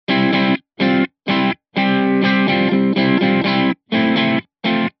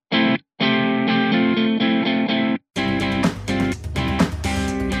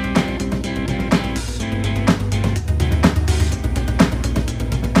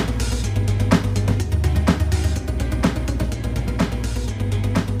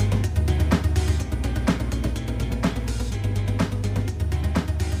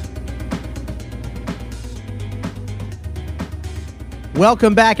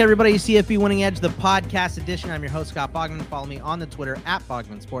Welcome back, everybody. CFB Winning Edge, the podcast edition. I'm your host, Scott Bogman. Follow me on the Twitter at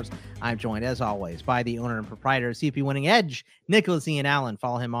Bogman Sports. I'm joined, as always, by the owner and proprietor of CFB Winning Edge, Nicholas Ian Allen.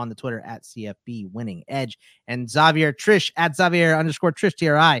 Follow him on the Twitter at CFB Winning Edge. And Xavier Triche at Xavier_Triche,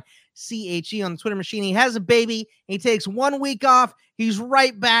 TRICHE on the Twitter machine. He has a baby. He takes 1 week off. He's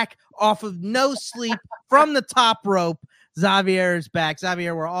right back off of no sleep from the top rope. Xavier is back.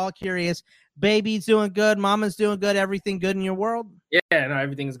 Xavier, we're all curious. Baby's doing good. Mama's doing good. Everything good in your world? Yeah, no,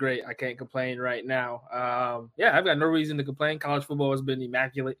 everything's great. I can't complain right now. I've got no reason to complain. College football has been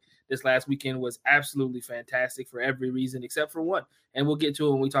immaculate. This last weekend was absolutely fantastic for every reason except for one. And we'll get to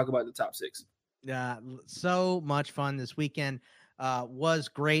it when we talk about the top six. So much fun this weekend. Was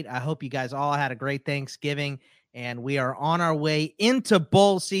great. I hope you guys all had a great Thanksgiving. And we are on our way into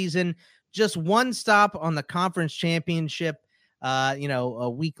bowl season. Just one stop on the conference championship. A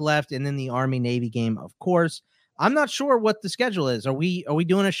week left, and then the Army-Navy game, of course. I'm not sure what the schedule is. Are we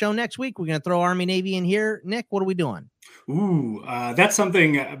doing a show next week? We're going to throw Army-Navy in here. Nick, what are we doing? That's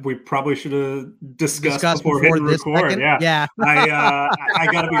something we probably should have discussed before hitting record. Second? Yeah. I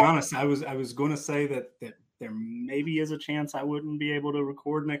got to be honest. I was going to say that there maybe is a chance I wouldn't be able to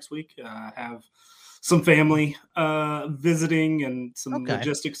record next week. Have some family visiting and some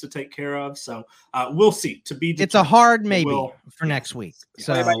logistics to take care of. So we'll see. It's a hard maybe for next week.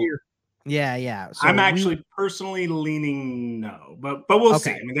 So yeah. So I'm actually personally leaning no, but we'll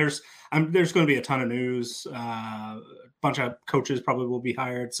see. I mean, there's going to be a ton of news. A bunch of coaches probably will be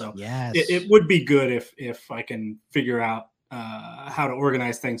hired. So yes, it would be good if I can figure out how to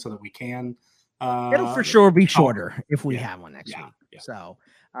organize things so that we can. It'll for sure be shorter if we have one next week. Yeah. So.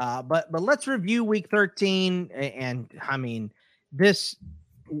 But let's review week 13. And I mean, this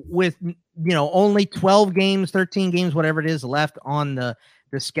with, only 12 games, 13 games, whatever it is left on the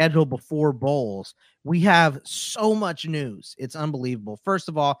schedule before bowls. We have so much news. It's unbelievable. First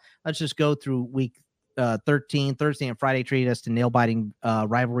of all, let's just go through week 13. Thursday and Friday treated us to nail-biting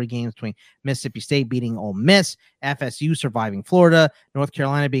rivalry games between Mississippi State beating Ole Miss, FSU surviving Florida, North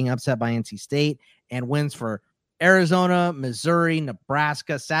Carolina being upset by NC State, and wins for Arizona, Missouri,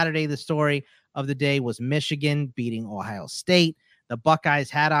 Nebraska. Saturday, the story of the day was Michigan beating Ohio State. The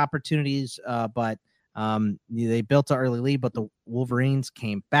Buckeyes had opportunities, but they built an early lead, but the Wolverines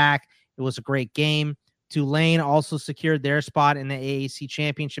came back. It was a great game. Tulane also secured their spot in the AAC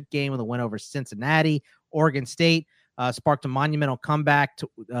championship game with a win over Cincinnati. Oregon State sparked a monumental comeback to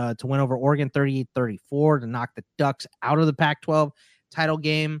win over Oregon 38-34 to knock the Ducks out of the Pac-12 title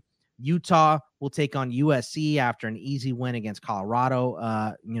game. Utah will take on USC after an easy win against Colorado,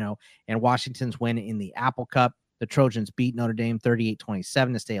 and Washington's win in the Apple Cup. The Trojans beat Notre Dame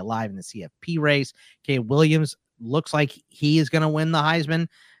 38-27 to stay alive in the CFP race. Caleb Williams looks like he is going to win the Heisman.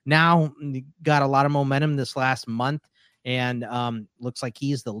 Now got a lot of momentum this last month, and looks like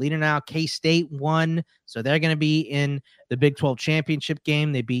he's the leader now. K-State won, so they're going to be in the Big 12 championship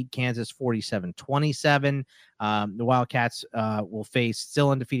game. They beat Kansas 47-27. The Wildcats will face still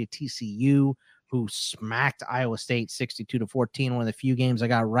undefeated TCU, who smacked Iowa State 62-14. One of the few games I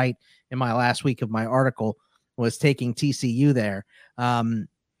got right in my last week of my article was taking TCU there. And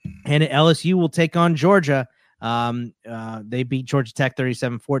LSU will take on Georgia. They beat Georgia Tech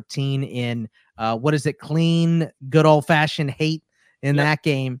 37-14 in clean, good old-fashioned hate in that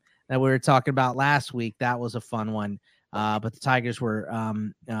game that we were talking about last week. That was a fun one. But the Tigers were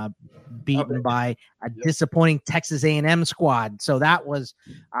beaten by a disappointing Texas A&M squad. So that was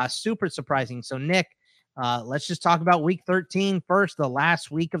super surprising. So, Nick, let's just talk about week 13 first. The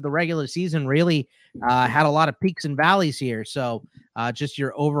last week of the regular season really had a lot of peaks and valleys here. So just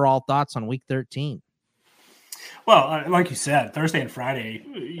your overall thoughts on week 13. Well, like you said, Thursday and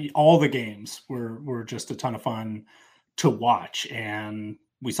Friday, all the games were just a ton of fun to watch. And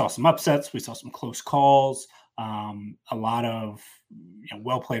we saw some upsets. We saw some close calls. A lot of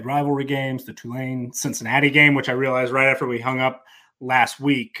well-played rivalry games, the Tulane-Cincinnati game, which I realized right after we hung up last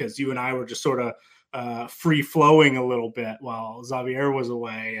week, because you and I were just sort of free-flowing a little bit while Xavier was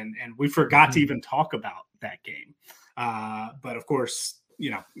away, and we forgot to even talk about that game. But, of course,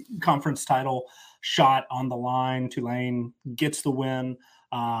 conference title shot on the line. Tulane gets the win.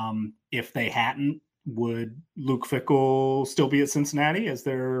 If they hadn't, would Luke Fickell still be at Cincinnati as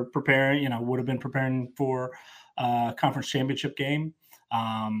they're preparing, would have been preparing for a conference championship game?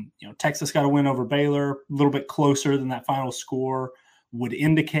 Texas got a win over Baylor, a little bit closer than that final score would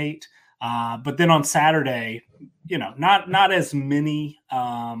indicate. But then on Saturday, not as many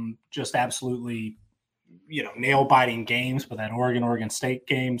just absolutely, nail-biting games, but that Oregon State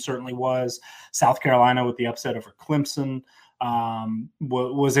game certainly was. South Carolina with the upset over Clemson.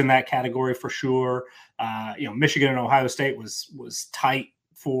 was in that category for sure. Michigan and Ohio State was tight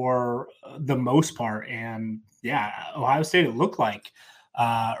for the most part, and Ohio State, it looked like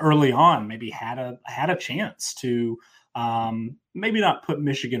early on maybe had a chance to maybe not put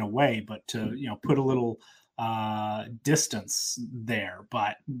Michigan away, but to put a little distance there,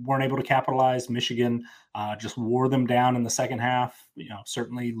 but weren't able to capitalize. Michigan just wore them down in the second half.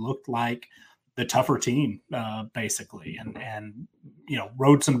 Certainly looked like the tougher team basically, and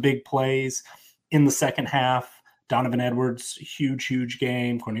rode some big plays in the second half. Donovan Edwards, huge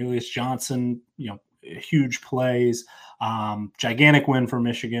game. Cornelius Johnson, huge plays. Gigantic win for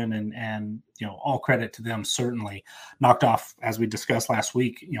Michigan, and all credit to them. Certainly knocked off, as we discussed last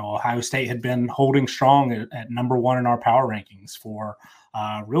week. Ohio State had been holding strong at number one in our power rankings for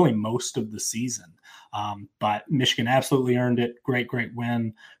really most of the season. But Michigan absolutely earned it. Great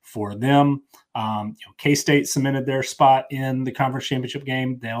win for them. K-State cemented their spot in the conference championship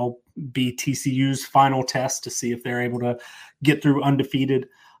game. They'll be TCU's final test to see if they're able to get through undefeated.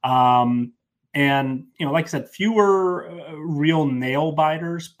 And, like I said, fewer real nail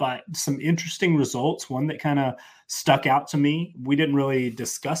biters, but some interesting results. One that kind of stuck out to me. We didn't really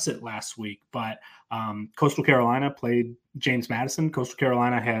discuss it last week, but Coastal Carolina played James Madison. Coastal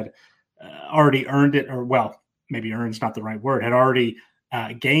Carolina had already earned it, or well, maybe earned's not the right word, had already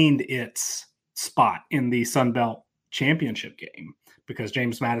gained its spot in the Sun Belt championship game because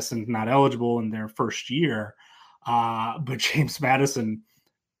James Madison's not eligible in their first year. But James Madison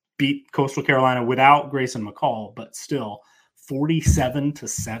beat Coastal Carolina without Grayson McCall, but still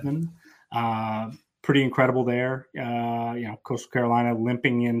 47-7. Pretty incredible there. Coastal Carolina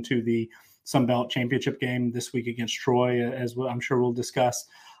limping into the Sun Belt championship game this week against Troy, as I'm sure we'll discuss.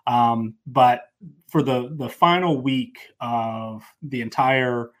 But for the final week of the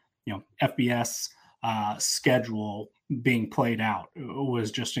entire, FBS schedule being played out, it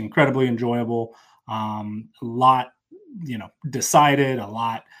was just incredibly enjoyable. A lot, decided, a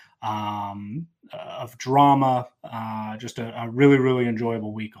lot of drama, just a really, really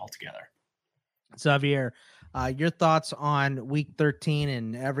enjoyable week altogether. Xavier, your thoughts on week 13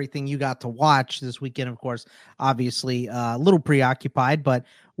 and everything you got to watch this weekend? Of course, obviously a little preoccupied, but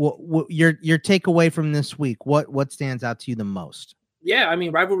what your takeaway from this week? What stands out to you the most? Yeah, I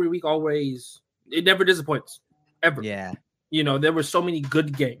mean, rivalry week it never disappoints, ever. Yeah, there were so many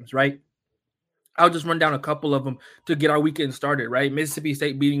good games, right? I'll just run down a couple of them to get our weekend started, right? Mississippi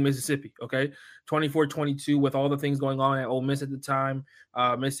State beating Mississippi, okay? 24-22 with all the things going on at Ole Miss at the time.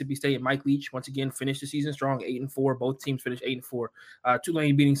 Mississippi State and Mike Leach, once again, finished the season strong, 8-4. Both teams finished 8-4.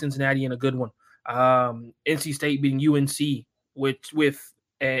 Tulane beating Cincinnati in a good one. NC State beating UNC, with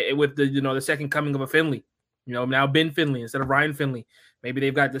the second coming of a Finley. Now Ben Finley instead of Ryan Finley. Maybe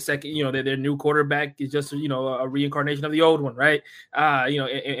they've got the second, their new quarterback is just, a reincarnation of the old one, right?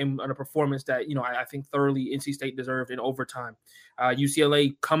 In a performance that, I think thoroughly NC State deserved in overtime.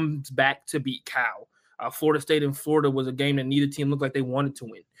 UCLA comes back to beat Cal. Florida State and Florida was a game that neither team looked like they wanted to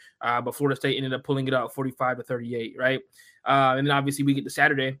win. But Florida State ended up pulling it out 45-38, right? And then obviously we get to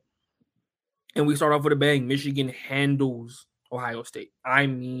Saturday and we start off with a bang. Michigan handles Ohio State. I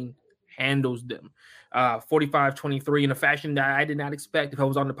mean, handles them. 45-23 in a fashion that I did not expect. If I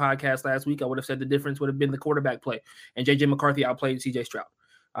was on the podcast last week, I would have said the difference would have been the quarterback play. And J.J. McCarthy outplayed C.J. Stroud.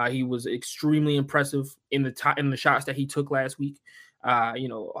 He was extremely impressive in the shots that he took last week.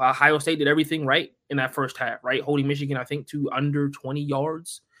 Ohio State did everything right in that first half, right? Holding Michigan, I think, to under 20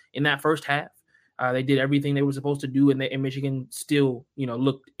 yards in that first half. They did everything they were supposed to do, and Michigan still,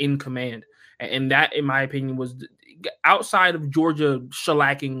 looked in command. And that, in my opinion, was outside of Georgia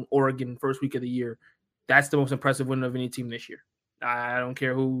shellacking Oregon first week of the year. That's the most impressive win of any team this year. I don't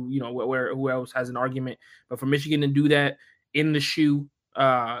care who, who else has an argument, but for Michigan to do that in the shoe,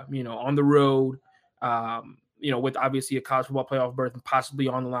 on the road, with obviously a college football playoff berth and possibly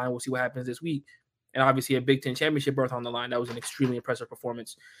on the line, we'll see what happens this week. And obviously a Big Ten championship berth on the line. That was an extremely impressive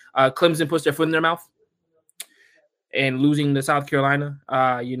performance. Clemson puts their foot in their mouth and losing to South Carolina.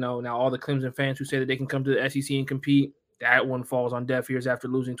 Now all the Clemson fans who say that they can come to the SEC and compete, that one falls on deaf ears after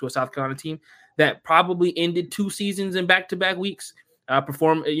losing to a South Carolina team that probably ended 2 seasons in back-to-back weeks.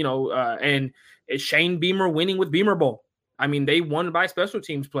 And Shane Beamer winning with Beamer Bowl. I mean, they won by special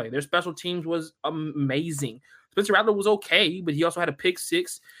teams play. Their special teams was amazing. Spencer Rattler was okay, but he also had a pick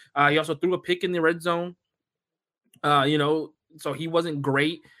 6. He also threw a pick in the red zone. So he wasn't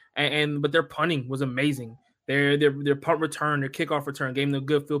great. But their punting was amazing. Their punt return, their kickoff return gave them a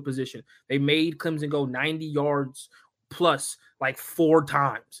good field position. They made Clemson go 90 yards plus like 4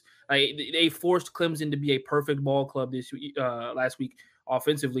 times. They forced Clemson to be a perfect ball club last week.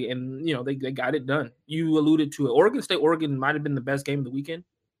 offensively, and they got it done. You alluded to it. Oregon might have been the best game of the weekend.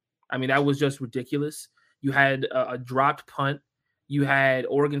 I mean, that was just ridiculous. You had a dropped punt. You had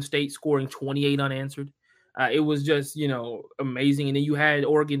Oregon State scoring 28 unanswered. It was just, amazing. And then you had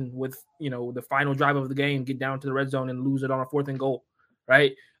Oregon with, the final drive of the game, get down to the red zone and lose it on a 4th and goal,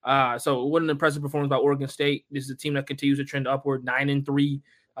 right? So what an impressive performance by Oregon State. This is a team that continues to trend upward, 9-3.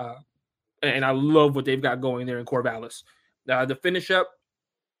 And I love what they've got going there in Corvallis. To finish up,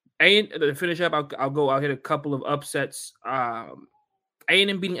 I'll hit a couple of upsets.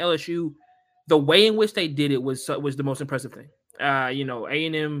 A&M beating LSU, the way in which they did it was the most impressive thing.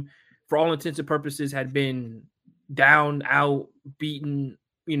 A&M, for all intents and purposes, had been down, out, beaten.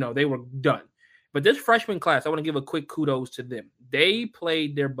 They were done. But this freshman class, I want to give a quick kudos to them. They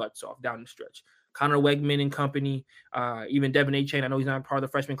played their butts off down the stretch. Connor Wegman and company, even Devin Achane. I know he's not part of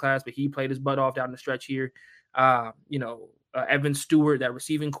the freshman class, but he played his butt off down the stretch here. Evan Stewart, that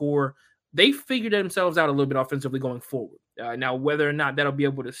receiving core, they figured themselves out a little bit offensively going forward. Now, whether or not that'll be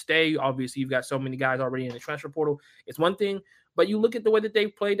able to stay, obviously you've got so many guys already in the transfer portal. It's one thing, but you look at the way that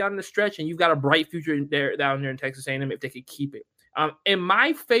they've played down the stretch, and you've got a bright future down there in Texas A&M if they could keep it. And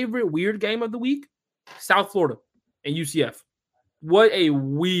my favorite weird game of the week, South Florida and UCF. What a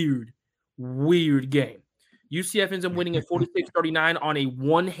weird game. UCF ends up winning at 46-39 on a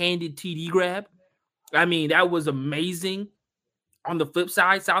one-handed TD grab. I mean, that was amazing. On the flip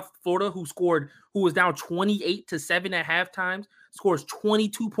side, South Florida, who was down 28-7 at halftime, scores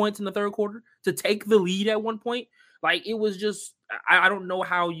 22 points in the third quarter to take the lead at one point. Like, it was just, I don't know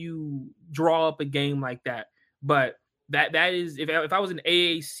how you draw up a game like that. But that is, if I was an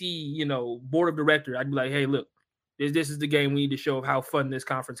AAC, board of director, I'd be like, hey, look, this is the game we need to show of how fun this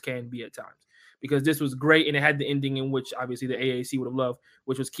conference can be at times. Because this was great, and it had the ending in which obviously the AAC would have loved,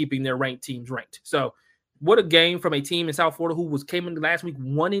 which was keeping their ranked teams ranked. So, what a game from a team in South Florida who came in last week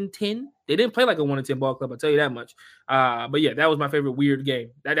 1-10. They didn't play like a 1-10 ball club, I'll tell you that much. But yeah, that was my favorite weird game.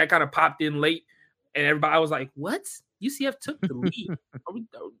 That kind of popped in late, and everybody, I was like, "What? UCF took the lead?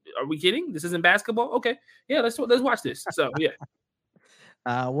 Are we kidding? This isn't basketball? Okay, yeah, let's watch this." So yeah.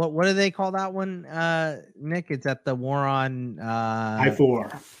 What do they call that one, Nick? It's at the War on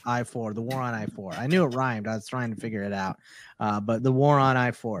I-4. The War on I-4. I knew it rhymed. I was trying to figure it out. But the War on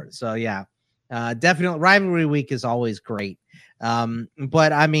I-4. So yeah. Definitely rivalry week is always great.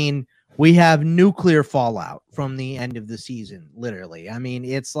 But I mean, we have nuclear fallout from the end of the season, literally. I mean,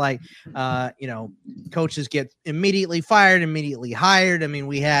 it's like, coaches get immediately fired, immediately hired. I mean,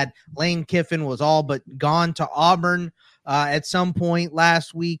 we had Lane Kiffin was all but gone to Auburn at some point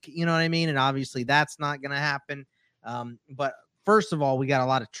last week. You know what I mean? And obviously that's not going to happen. But first of all, we got a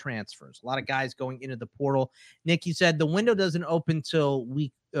lot of transfers, a lot of guys going into the portal. Nick, you said the window doesn't open till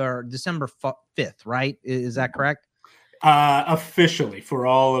December 5th, right? Is that correct? Officially for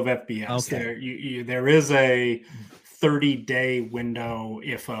all of FBS. Okay. There is a 30-day window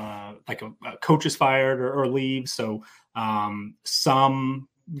if a coach is fired or leaves. So some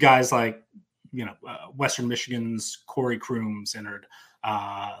guys like Western Michigan's Corey Crooms entered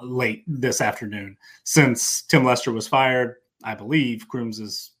late this afternoon. Since Tim Lester was fired, I believe Crooms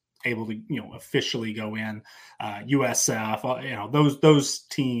is able to, officially go in. USF, those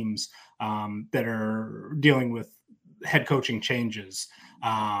teams that are dealing with head coaching changes,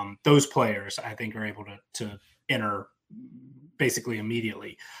 those players I think are able to enter basically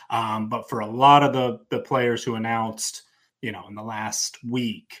immediately. But for a lot of the players who announced, in the last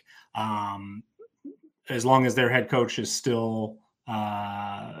week, as long as their head coach is still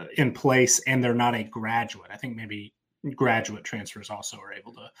in place and they're not a graduate, I think maybe graduate transfers also are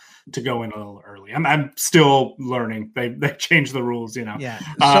able to go in a little early. I'm still learning. They changed the rules, Yeah.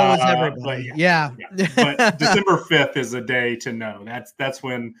 So is everybody. Yeah. But December 5th is a day to know. That's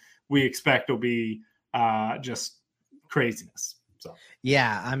when we expect will be just craziness. So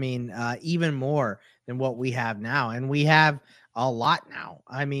yeah, I mean, even more than what we have now, and we have a lot now.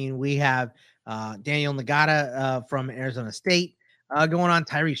 I mean, we have Daniel Nagata from Arizona State. Going on,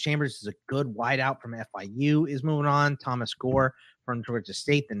 Tyrese Chambers is a good wideout from FIU is moving on. Thomas Gore from Georgia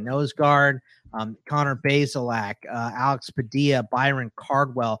State, the nose guard. Connor Bazelak, Alex Padilla, Byron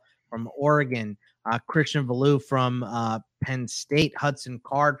Cardwell from Oregon, Christian Valu from Penn State, Hudson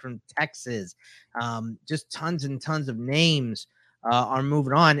Card from Texas. Just tons and tons of names are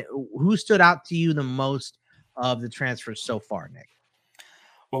moving on. Who stood out to you the most of the transfers so far, Nick?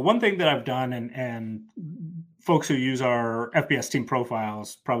 Well, one thing that I've done, and folks who use our FBS team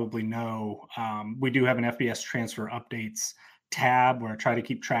profiles probably know, we do have an FBS transfer updates tab where I try to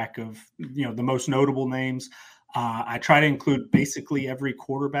keep track of, the most notable names. I try to include basically every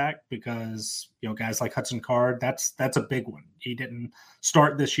quarterback because, guys like Hudson Card, that's a big one. He didn't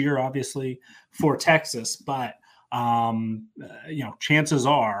start this year, obviously, for Texas, but, chances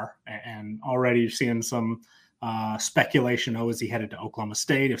are, and already you're seeing some speculation, is he headed to Oklahoma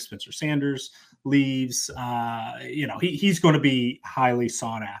State if Spencer Sanders leaves? He's going to be highly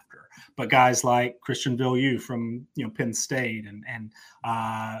sought after. But guys like Christian Villieu from Penn State, and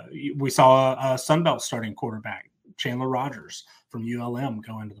we saw a Sun Belt starting quarterback, Chandler Rogers from ULM,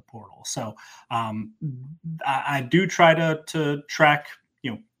 go into the portal. So I do try to track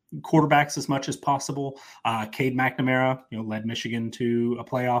quarterbacks as much as possible. Cade McNamara, led Michigan to a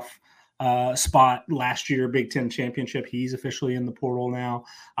playoff spot last year, Big Ten championship. He's officially in the portal now.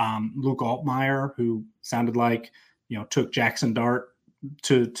 Luke Altmaier, who sounded like took Jackson Dart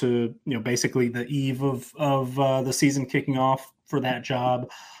to basically the eve of the season kicking off for that job.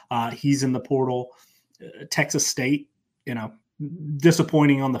 He's in the portal. Texas State,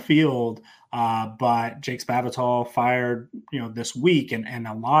 disappointing on the field, but Jake Spavital fired this week, and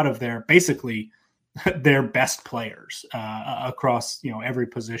a lot of their best players across every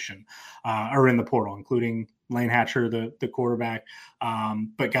position are in the portal, including Lane Hatcher, the quarterback,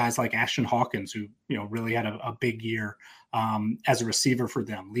 but guys like Ashton Hawkins, who really had a big year as a receiver for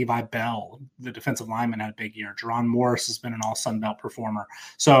them. Levi Bell, the defensive lineman, had a big year. Jerron Morris has been an all Sun Belt performer.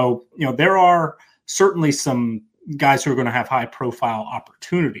 So there are certainly some guys who are going to have high profile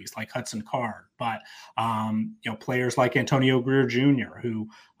opportunities like Hudson Card, but players like Antonio Greer Jr., who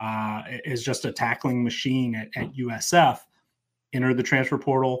is just a tackling machine at USF, entered the transfer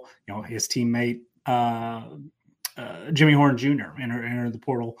portal. His teammate Jimmy Horn Jr. entered the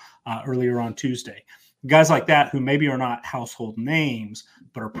portal earlier on Tuesday. Guys like that who maybe are not household names,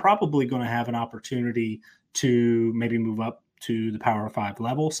 but are probably going to have an opportunity to maybe move up to the Power 5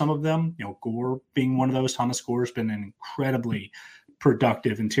 level. Some of them, Gore being one of those. Thomas Gore has been an incredibly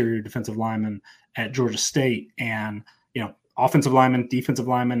productive interior defensive lineman at Georgia State. And, offensive linemen, defensive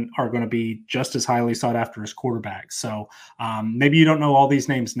linemen are going to be just as highly sought after as quarterbacks. So maybe you don't know all these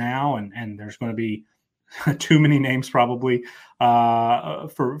names now, and there's going to be too many names probably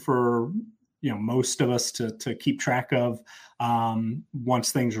for most of us to keep track of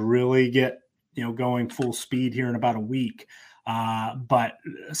once things really get going full speed here in about a week. But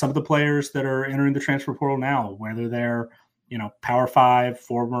some of the players that are entering the transfer portal now, whether they're Power 5,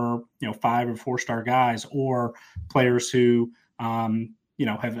 former 5 or 4-star guys, or players who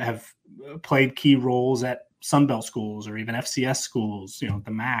have played key roles at Sun Belt schools or even FCS schools,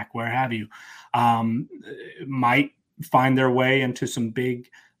 the MAC, where have you, might find their way into some big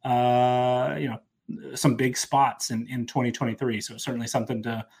spots in 2023. So it's certainly something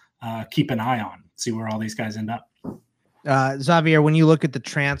to keep an eye on, see where all these guys end up. Xavier, when you look at the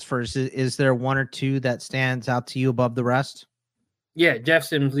transfers, is there one or two that stands out to you above the rest? Yeah, Jeff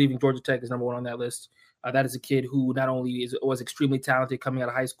Sims leaving Georgia Tech is number one on that list. That is a kid who not only was extremely talented coming out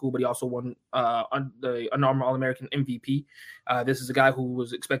of high school, but he also won the Under Armour All-American MVP. This is a guy who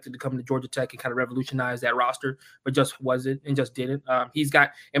was expected to come to Georgia Tech and kind of revolutionize that roster, but just wasn't and just didn't. He's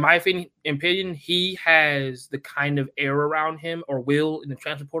got, in my opinion, he has the kind of air around him or will in the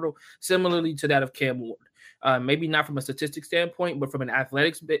transfer portal similarly to that of Cam Ward. Maybe not from a statistics standpoint, but from an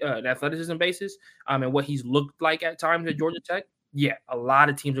athleticism basis, and what he's looked like at times at Georgia Tech. Yeah, a lot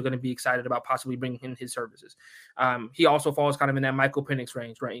of teams are going to be excited about possibly bringing in his services. He also falls kind of in that Michael Penix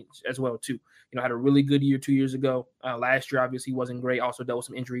range as well, too. Had a really good year 2 years ago. Last year, obviously, wasn't great. Also dealt with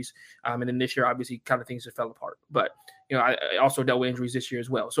some injuries. And then this year, obviously, kind of things just fell apart. But, I also dealt with injuries this year as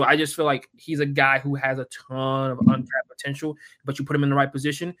well. So I just feel like he's a guy who has a ton of untapped potential, but you put him in the right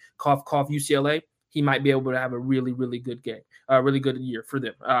position, cough, UCLA, he might be able to have a really, really good game, a really good year for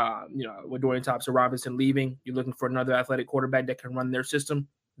them. With Dorian Thompson-Robinson leaving, you're looking for another athletic quarterback that can run their system.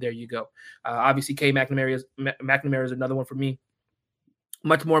 There you go. Obviously, Cade McNamara is another one for me.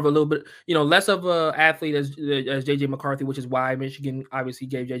 Much more of a little bit, less of an athlete as J.J. McCarthy, which is why Michigan obviously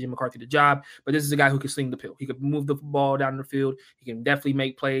gave J.J. McCarthy the job. But this is a guy who can sling the pill. He could move the ball down the field. He can definitely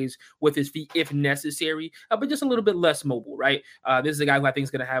make plays with his feet if necessary, but just a little bit less mobile, right? This is a guy who I think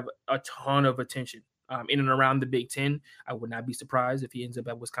is going to have a ton of attention in and around the Big Ten. I would not be surprised if he ends up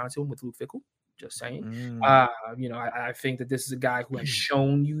at Wisconsin with Luke Fickell. Just saying. I think that this is a guy who has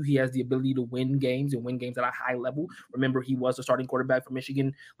shown you he has the ability to win games and win games at a high level. Remember, he was the starting quarterback for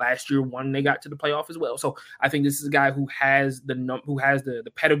Michigan last year when they got to the playoff as well. So I think this is a guy who has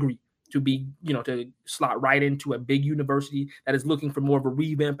the pedigree to be, to slot right into a big university that is looking for more of a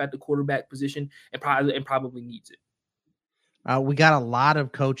revamp at the quarterback position and probably needs it. We got a lot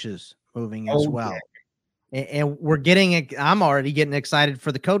of coaches moving as well. and we're getting. I'm already getting excited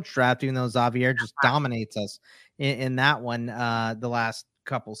for the coach draft, even though Xavier just dominates us in that one the last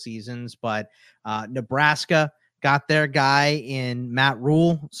couple seasons. But Nebraska got their guy in Matt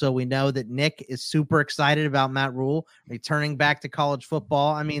Rhule, so we know that Nick is super excited about Matt Rhule returning back to college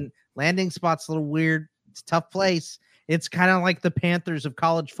football. I mean, landing spot's a little weird. It's a tough place. It's kind of like the Panthers of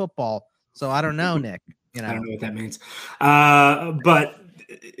college football. So I don't know, Nick. You know, I don't know what that means. But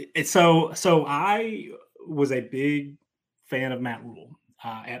so I was a big fan of Matt Rhule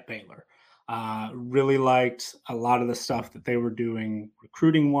at Baylor. Really liked a lot of the stuff that they were doing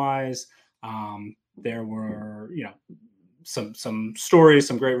recruiting wise. There were, some stories,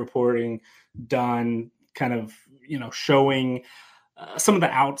 some great reporting done, kind of, showing some of the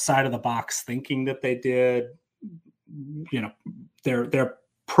outside of the box thinking that they did, their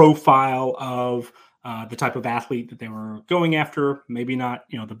profile of the type of athlete that they were going after. Maybe not,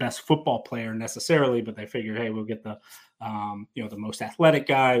 the best football player necessarily, but they figured, hey, we'll get the most athletic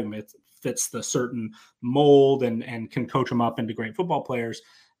guy who fits the certain mold and can coach them up into great football players.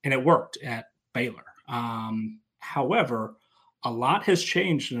 And it worked at Baylor. However, a lot has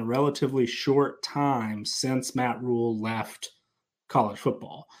changed in a relatively short time since Matt Rhule left college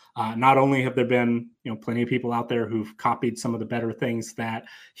football. Not only have there been, plenty of people out there who've copied some of the better things that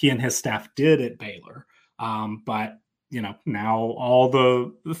he and his staff did at Baylor, but now all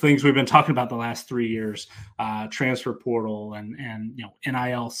the things we've been talking about the last 3 years, transfer portal and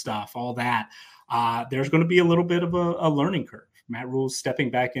NIL stuff, all that, there's going to be a little bit of a learning curve. Matt Rhule's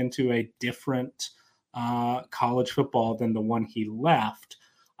stepping back into a different college football than the one he left.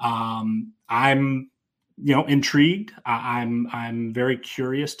 I'm intrigued. I'm very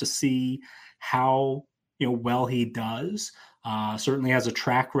curious to see how well he does. Certainly has a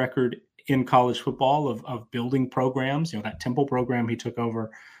track record in college football of building programs. That Temple program he took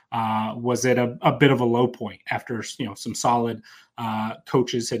over was at a bit of a low point after some solid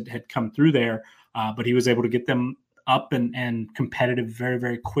coaches had come through there, but he was able to get them up and competitive very,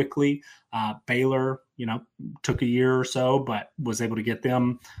 very quickly. Baylor, took a year or so, but was able to get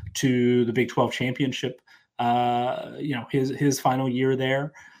them to the Big 12 championship, his final year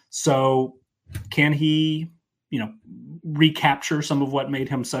there. So can he, recapture some of what made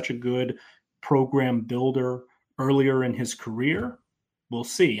him such a good program builder earlier in his career? We'll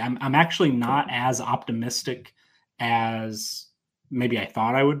see. I'm actually not as optimistic as maybe I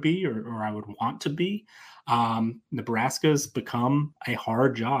thought I would be or I would want to be. Nebraska's become a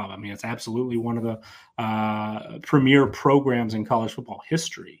hard job. I mean, it's absolutely one of the premier programs in college football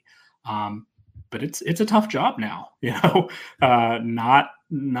history. But it's a tough job now,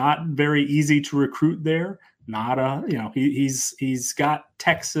 not very easy to recruit there. He's got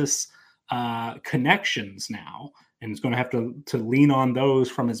Texas connections now, and he's going to have to lean on those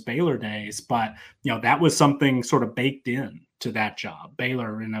from his Baylor days. But that was something sort of baked in to that job.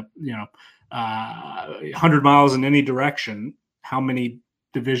 Baylor in 100 miles in any direction. How many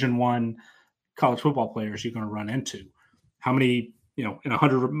Division I college football players are you going to run into? How many in a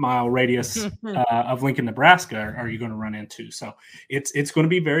 100-mile radius of Lincoln, Nebraska, are you going to run into? So it's going to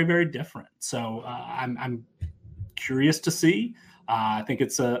be very, very different. So I'm curious to see. I think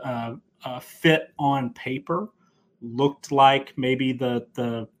it's a fit on paper. Looked like maybe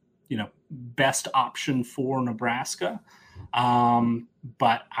the best option for Nebraska.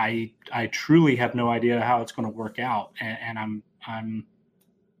 But I truly have no idea how it's going to work out. And I'm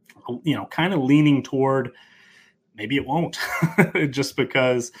kind of leaning toward maybe it won't just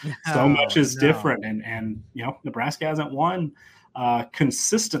because so much is different. And Nebraska hasn't won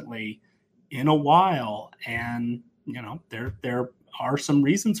consistently in a while. And, there are some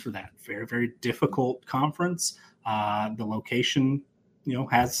reasons for that. Very, very difficult conference. The location,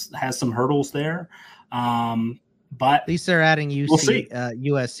 has some hurdles there. But at least they're adding USC and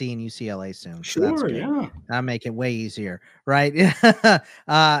UCLA soon. Sure, yeah. That'll make it way easier, right?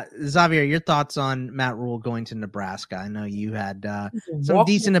 Xavier, your thoughts on Matt Rhule going to Nebraska? I know you had some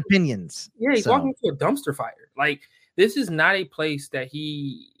decent opinions. Yeah, he's walking to a dumpster fire. Like, this is not a place that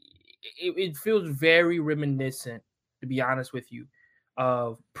it feels very reminiscent, to be honest with you,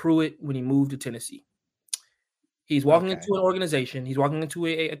 of Pruitt when he moved to Tennessee. He's walking into an organization. He's walking into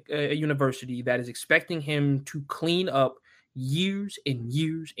a university that is expecting him to clean up years and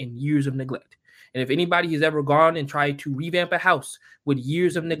years and years of neglect. And if anybody has ever gone and tried to revamp a house with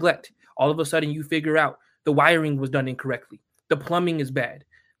years of neglect, all of a sudden you figure out the wiring was done incorrectly. The plumbing is bad.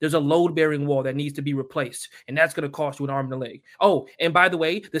 There's a load-bearing wall that needs to be replaced, and that's going to cost you an arm and a leg. Oh, and by the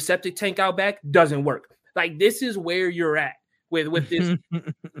way, the septic tank out back doesn't work. Like, this is where you're at with this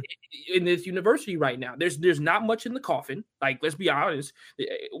in this university right now. There's not much in the coffin. Like, let's be honest.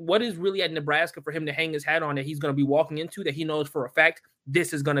 What is really at Nebraska for him to hang his hat on that he's going to be walking into that he knows for a fact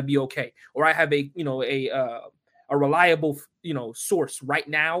this is going to be okay? Or I have a reliable source right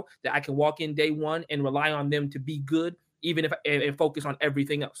now that I can walk in day one and rely on them to be good, even if and focus on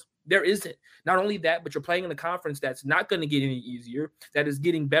everything else. There isn't. Not only that, but you're playing in a conference that's not going to get any easier, that is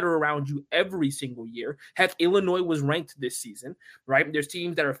getting better around you every single year. Heck, Illinois was ranked this season, right? There's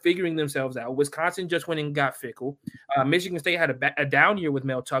teams that are figuring themselves out. Wisconsin just went and got fickle. Michigan State had a down year with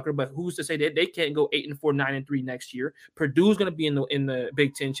Mel Tucker, but who's to say that they can't go 8-4, 9-3 next year? Purdue's going to be in the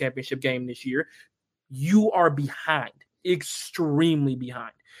Big Ten championship game this year. You are behind, extremely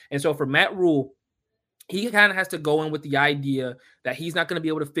behind. And so for Matt Rhule, he kind of has to go in with the idea that he's not going to be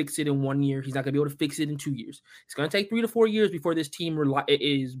able to fix it in 1 year. He's not going to be able to fix it in 2 years. It's going to take 3 to 4 years before this team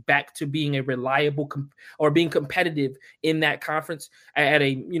is back to being a reliable or being competitive in that conference at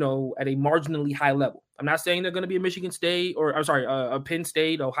a marginally high level. I'm not saying they're going to be a Michigan State a Penn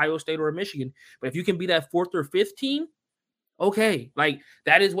State, Ohio State, or a Michigan, but if you can be that 4th or 5th team, okay, like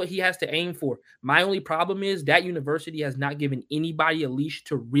that is what he has to aim for. My only problem is that university has not given anybody a leash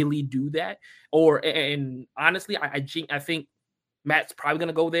to really do that. And honestly, I think Matt's probably going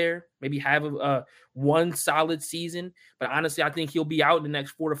to go there, maybe have one solid season. But honestly, I think he'll be out in the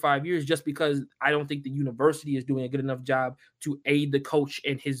next 4 to 5 years just because I don't think the university is doing a good enough job to aid the coach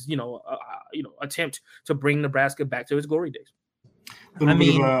in his, attempt to bring Nebraska back to its glory days. A little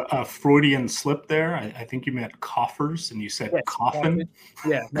bit of a Freudian slip there. I think you meant coffers and you said coffin.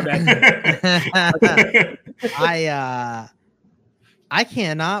 Yeah, my bad. I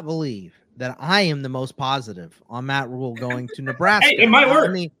cannot believe that I am the most positive on Matt Rhule going to Nebraska. Hey, it might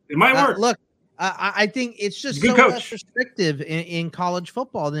work. It might work. Look, I think it's just so less restrictive in college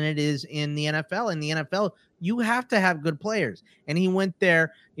football than it is in the NFL. In the NFL, you have to have good players. And he went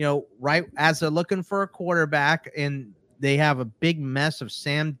there, right as they're looking for a quarterback, and they have a big mess of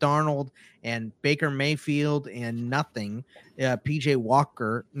Sam Darnold and Baker Mayfield and nothing. PJ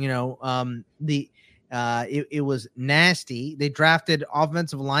Walker, it was nasty. They drafted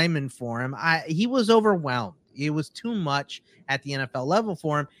offensive linemen for him. He was overwhelmed. It was too much at the NFL level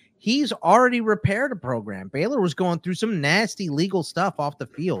for him. He's already repaired a program. Baylor was going through some nasty legal stuff off the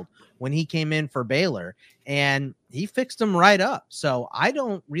field when he came in for Baylor, and he fixed them right up. So I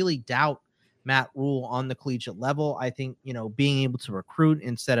don't really doubt Matt Rhule on the collegiate level. I think, being able to recruit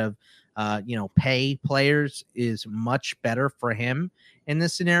instead of, pay players is much better for him in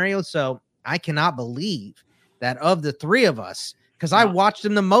this scenario. So I cannot believe that of the three of us, because I watched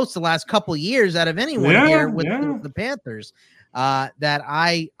him the most the last couple of years out of anyone here with the Panthers, that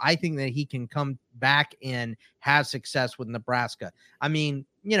I think that he can come back and have success with Nebraska. I mean,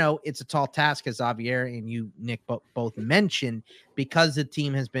 it's a tall task, as Xavier and you, Nick, both mentioned, because the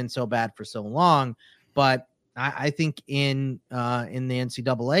team has been so bad for so long. But I think in the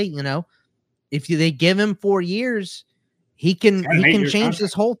NCAA, if they give him 4 years, he can change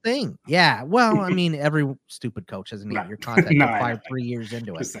this whole thing. Yeah. Well, I mean, every stupid coach has an 8-year contract. Fired 3 years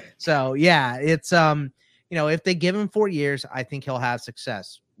into it. So yeah, it's if they give him 4 years, I think he'll have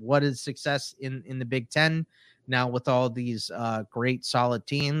success. What is success in the Big Ten now with all these great solid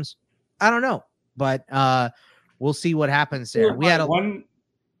teams? I don't know, but we'll see what happens there. We had one.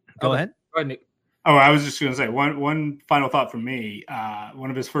 Go ahead. Go ahead, Nick. Oh, I was just going to say one final thought from me.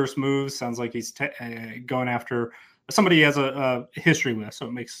 One of his first moves sounds like he's going after somebody he has a history with, so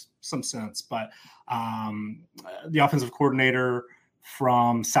it makes some sense. But the offensive coordinator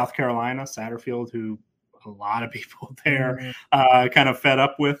from South Carolina, Satterfield, who a lot of people there kind of fed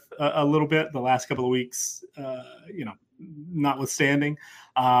up with a little bit the last couple of weeks, notwithstanding.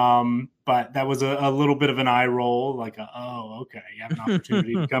 But that was a little bit of an eye roll, like, okay, you have an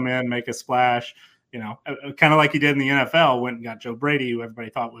opportunity to come in, make a splash, kind of like he did in the NFL, went and got Joe Brady, who everybody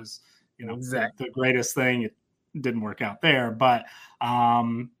thought was, exactly the greatest thing. It didn't work out there, but,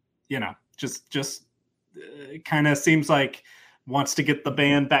 just kind of seems like wants to get the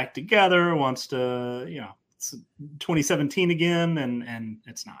band back together, wants to, it's 2017 again, and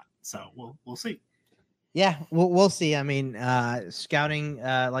it's not. So we'll see. Yeah, we'll see. I mean, scouting,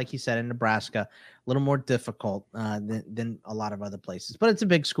 like you said, in Nebraska, a little more difficult than a lot of other places, but it's a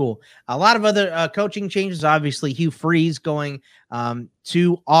big school. A lot of other coaching changes. Obviously, Hugh Freeze going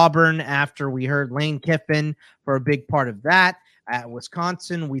to Auburn after we heard Lane Kiffin for a big part of that. At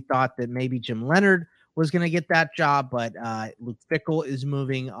Wisconsin, we thought that maybe Jim Leonhard was going to get that job, but Luke Fickell is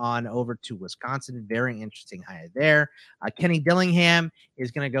moving on over to Wisconsin. Very interesting hire there. Kenny Dillingham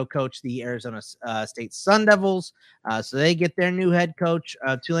is going to go coach the Arizona State Sun Devils. So they get their new head coach.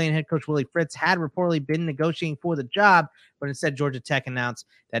 Tulane head coach Willie Fritz had reportedly been negotiating for the job, but instead Georgia Tech announced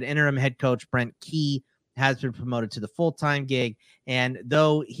that interim head coach Brent Key has been promoted to the full-time gig. And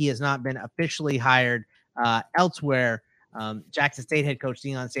though he has not been officially hired elsewhere, Jackson State head coach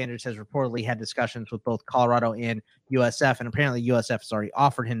Deion Sanders has reportedly had discussions with both Colorado and USF, and apparently USF has already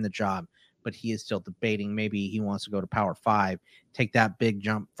offered him the job, but he is still debating. Maybe he wants to go to Power 5, take that big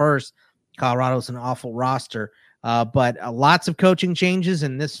jump first. Colorado's an awful roster, but lots of coaching changes,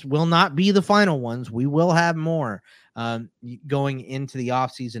 and this will not be the final ones. We will have more going into the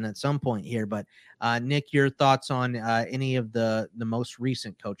offseason at some point here. But Nick, your thoughts on any of the most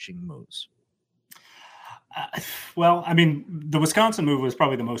recent coaching moves? Well, I mean, the Wisconsin move was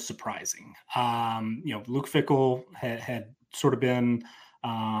probably the most surprising. Luke Fickell had sort of been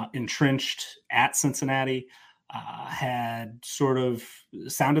entrenched at Cincinnati, had sort of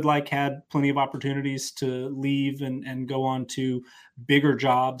sounded like had plenty of opportunities to leave and go on to bigger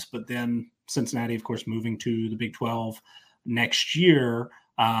jobs. But then Cincinnati, of course, moving to the Big 12 next year,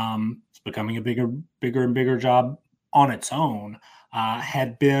 it's becoming a bigger and bigger job on its own,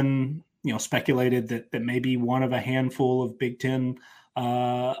 had been speculated that maybe one of a handful of Big Ten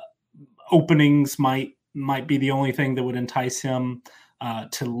openings might be the only thing that would entice him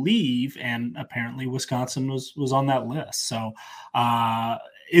to leave, and apparently Wisconsin was on that list. So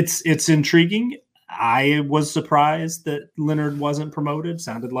it's intriguing. I was surprised that Leonard wasn't promoted.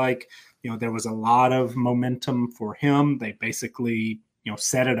 Sounded like there was a lot of momentum for him. They basically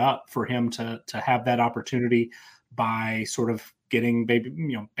set it up for him to have that opportunity by sort of getting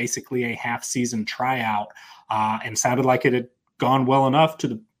basically a half-season tryout, and sounded like it had gone well enough to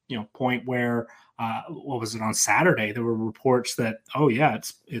the point where what was it, on Saturday there were reports that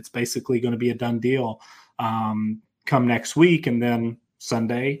it's basically going to be a done deal come next week, and then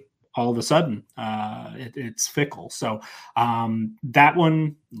Sunday all of a sudden it's Fickell. So that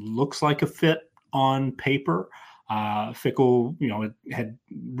one looks like a fit on paper. Fickell had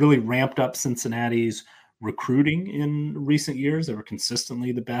really ramped up Cincinnati's recruiting in recent years. They were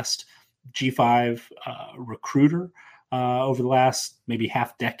consistently the best G5 recruiter over the last maybe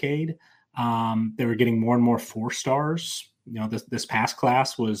half decade. They were getting more and more 4-stars. This past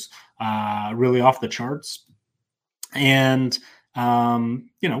class was really off the charts. And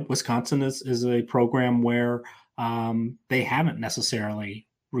Wisconsin is a program where they haven't necessarily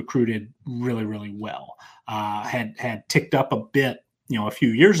recruited really, really well. Had ticked up a bit a few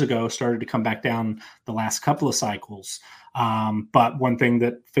years ago, started to come back down the last couple of cycles. But one thing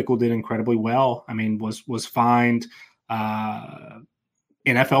that Fickell did incredibly well, was find NFL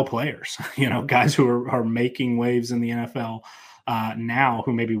players, guys who are making waves in the NFL now,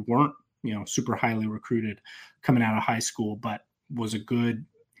 who maybe weren't, super highly recruited coming out of high school, but was a good,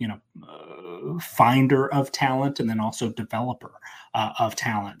 finder of talent and then also developer of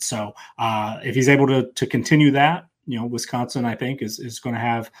talent. So if he's able to continue that, Wisconsin, I think, is going to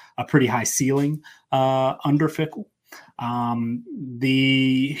have a pretty high ceiling under Fickell.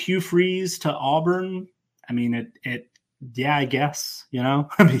 The Hugh Freeze to Auburn, I guess,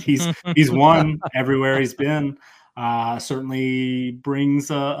 he's won everywhere he's been. Certainly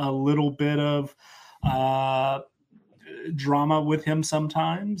brings a little bit of drama with him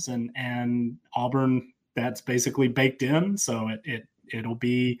sometimes, and Auburn, that's basically baked in. So it'll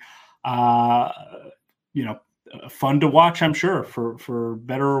be, fun to watch, I'm sure, for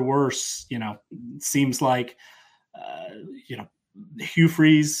better or worse. Seems like, Hugh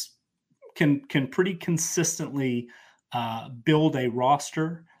Freeze can pretty consistently build a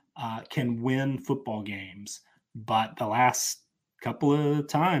roster, can win football games, but the last couple of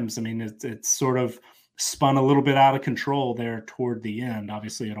times, it's sort of spun a little bit out of control there toward the end.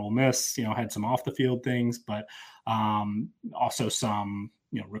 Obviously at Ole Miss, had some off the field things, but also some,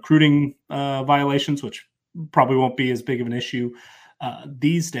 recruiting violations, which probably won't be as big of an issue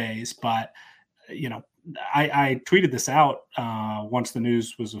these days. But, I tweeted this out once the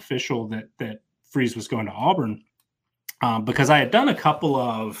news was official that Freeze was going to Auburn, because I had done a couple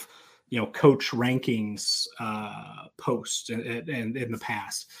of, coach rankings posts in the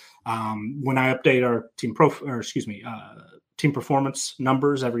past. When I update our team performance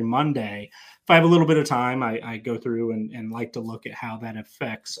numbers every Monday, if I have a little bit of time, I go through and like to look at how that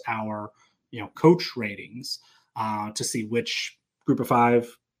affects our, coach ratings to see which group of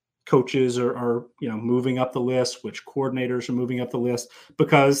 5 coaches are moving up the list, which coordinators are moving up the list,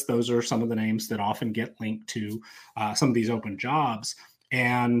 because those are some of the names that often get linked to some of these open jobs.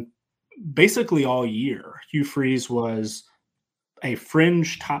 And basically all year, Hugh Freeze was a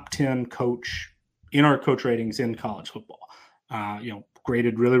fringe top 10 coach in our coach ratings in college football.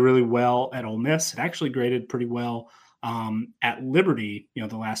 Graded really, really well at Ole Miss. It actually graded pretty well at Liberty,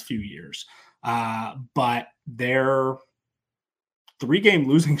 the last few years. But their 3-game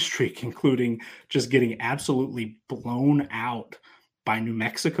losing streak, including just getting absolutely blown out by New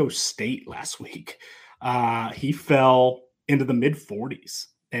Mexico State last week, he fell into the mid 40s.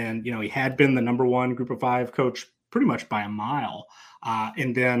 And, he had been the number one Group of 5 coach pretty much by a mile.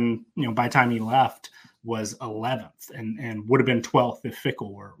 And then, by the time he left, was 11th and would have been 12th if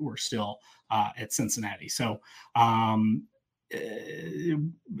Fickell were still at Cincinnati. So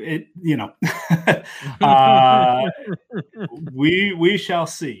we shall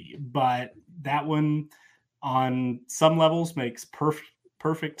see. But that one on some levels makes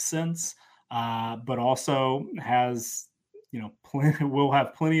perfect sense, but also has we'll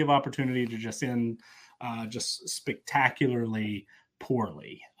have plenty of opportunity to just end just spectacularly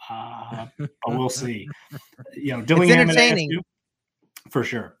poorly. But we'll see. Dillingham at ASU, for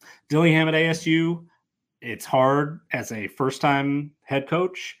sure. Dillingham at ASU, it's hard as a first-time head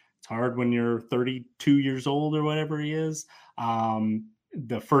coach. It's hard when you're 32 years old or whatever he is.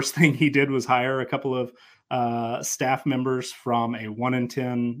 The first thing he did was hire a couple of staff members from a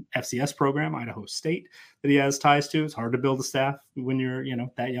 1-in-10 FCS program, Idaho State, that he has ties to. It's hard to build a staff when you're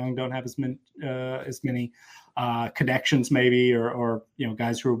that young, don't have as many connections maybe, or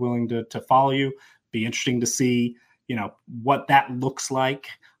guys who are willing to follow you. Be interesting to see what that looks like.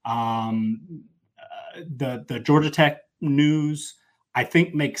 The Georgia Tech news, I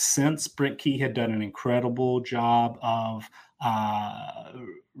think, makes sense. Brent Key had done an incredible job of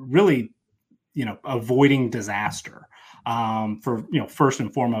really avoiding disaster for first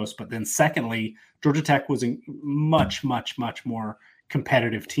and foremost, but then secondly, Georgia Tech was a much more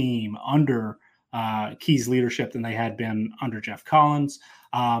competitive team under Key's leadership than they had been under Jeff Collins.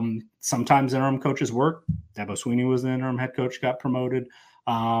 Sometimes interim coaches work. Dabo Swinney was the interim head coach, got promoted.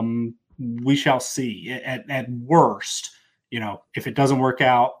 We shall see. At worst, if it doesn't work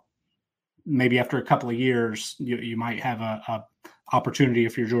out, maybe after a couple of years, you might have a opportunity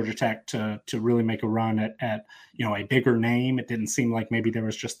if you're Georgia Tech to really make a run at a bigger name. It didn't seem like maybe there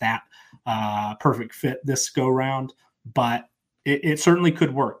was just that perfect fit this go round, but it certainly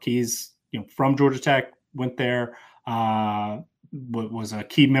could work. He's from Georgia Tech, went there, was a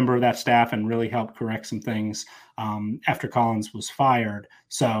key member of that staff and really helped correct some things after Collins was fired.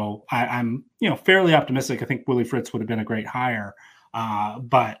 So I'm fairly optimistic. I think Willie Fritz would have been a great hire,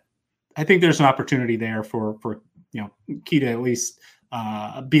 but I think there's an opportunity there for Key to at least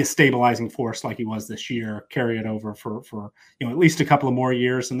be a stabilizing force like he was this year, carry it over for at least a couple of more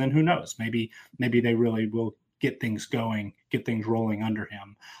years, and then who knows, maybe they really will get things going, get things rolling under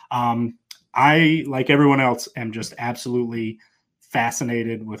him. I, like everyone else, am just absolutely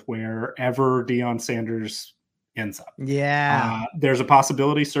fascinated with wherever Deion Sanders ends up. Yeah, there's a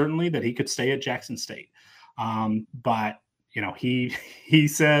possibility certainly that he could stay at Jackson State, but he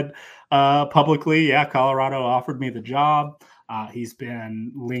said publicly, yeah, Colorado offered me the job. He's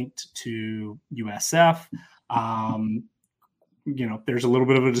been linked to USF. There's a little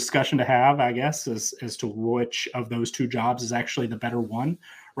bit of a discussion to have, I guess, as to which of those two jobs is actually the better one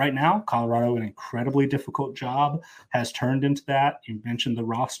right now. Colorado, an incredibly difficult job, has turned into that. You mentioned the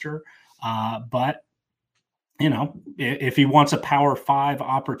roster, but if he wants a Power 5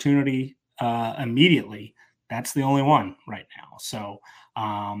 opportunity immediately, that's the only one right now. So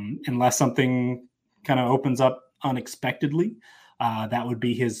unless something kind of opens up unexpectedly, that would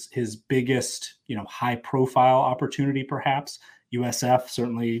be his biggest, high profile opportunity, perhaps. USF,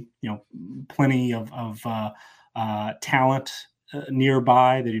 certainly, plenty of talent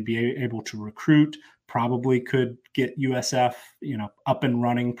nearby that he'd be able to recruit. Probably could get USF, up and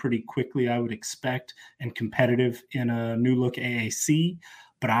running pretty quickly, I would expect, and competitive in a new look AAC.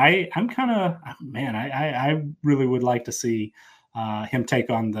 But I'm kind of, man, I really would like to see him take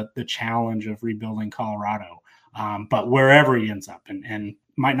on the challenge of rebuilding Colorado. But wherever he ends up, and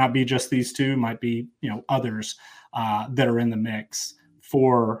might not be just these two, might be others that are in the mix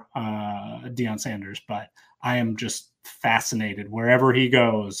for Deion Sanders. But I am just fascinated wherever he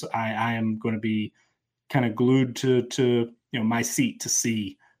goes. I am going to be kind of glued to my seat to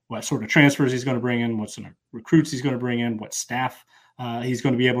see what sort of transfers he's going to bring in, what sort of recruits he's going to bring in, what staff he's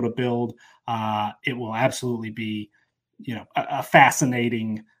going to be able to build. It will absolutely be a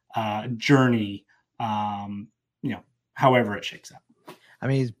fascinating journey. However it shakes out. I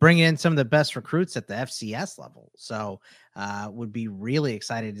mean, he's bringing in some of the best recruits at the FCS level. So would be really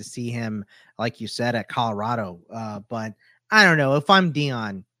excited to see him, like you said, at Colorado. But I don't know. If I'm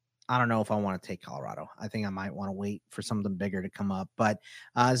Deion, I don't know if I want to take Colorado. I think I might want to wait for something bigger to come up. But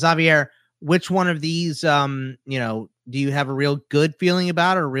Xavier, which one of these, do you have a real good feeling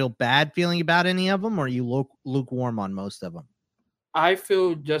about or a real bad feeling about any of them, or are you lukewarm on most of them? I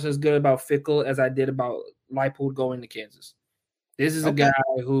feel just as good about Fickell as I did about Leipold going to Kansas. This is a guy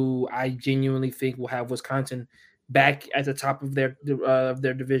who I genuinely think will have Wisconsin back at the top of their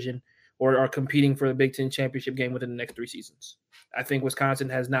division, or are competing for the Big Ten championship game within the next 3 seasons. I think Wisconsin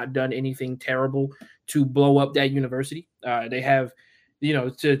has not done anything terrible to blow up that university. They have,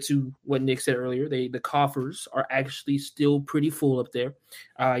 to what Nick said earlier, the coffers are actually still pretty full up there.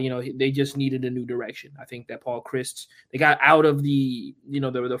 They just needed a new direction. I think that Paul Chryst, they got out of the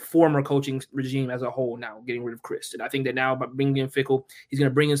former coaching regime as a whole now, getting rid of Chryst. And I think that now by bringing in Fickell, he's going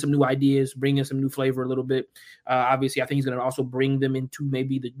to bring in some new ideas, bring in some new flavor a little bit. Obviously, I think he's going to also bring them into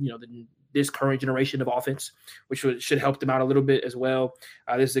maybe this current generation of offense, which should help them out a little bit as well.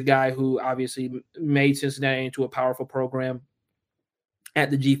 This is a guy who obviously made Cincinnati into a powerful program at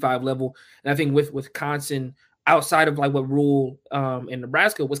the G5 level. And I think with Wisconsin, outside of like what Rule in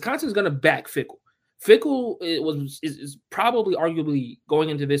Nebraska, Wisconsin's going to back Fickell. Fickell is probably arguably going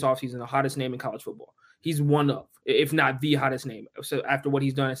into this offseason the hottest name in college football. He's one of, if not the hottest name. So after what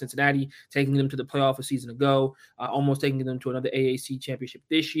he's done at Cincinnati, taking them to the playoff a season ago, almost taking them to another AAC championship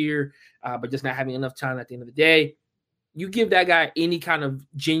this year, but just not having enough time at the end of the day. You give that guy any kind of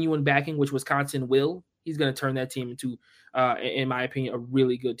genuine backing, which Wisconsin will, he's going to turn that team into, in my opinion, a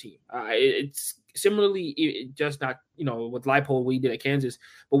really good team. It's similarly, just not, with Leipold we did at Kansas,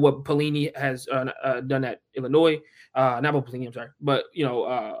 but what Pelini has done at Illinois, not what Pelini, I'm sorry, but,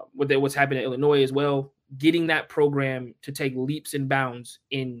 what's happened at Illinois as well, getting that program to take leaps and bounds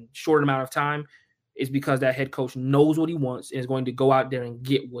in short amount of time is because that head coach knows what he wants and is going to go out there and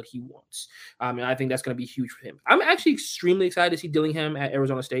get what he wants. And I think that's going to be huge for him. I'm actually extremely excited to see Dillingham at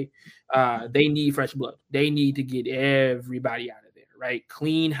Arizona State. They need fresh blood. They need to get everybody out of there, right?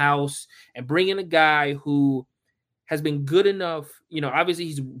 Clean house and bring in a guy who has been good enough. Obviously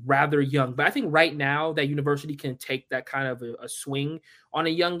he's rather young, but I think right now that university can take that kind of a swing on a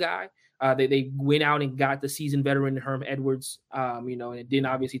young guy. They went out and got the seasoned veteran Herm Edwards, and it didn't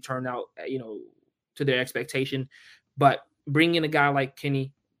obviously turn out, to their expectation. But bringing in a guy like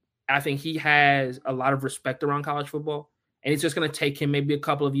Kenny, I think he has a lot of respect around college football, and it's just going to take him maybe a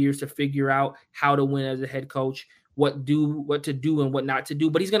couple of years to figure out how to win as a head coach, what to do and what not to do.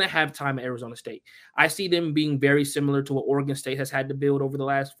 But he's going to have time at Arizona State. I see them being very similar to what Oregon State has had to build over the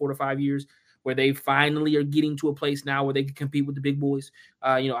last 4 to 5 years, where they finally are getting to a place now where they can compete with the big boys.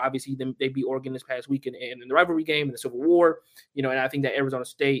 Obviously they beat Oregon this past weekend in the rivalry game in the Civil War, and I think that Arizona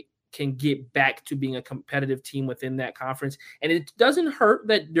State can get back to being a competitive team within that conference. And it doesn't hurt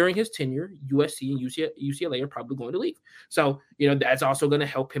that during his tenure, USC and UCLA are probably going to leave. So, that's also going to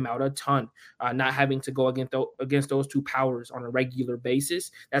help him out a ton. Not having to go against those two powers on a regular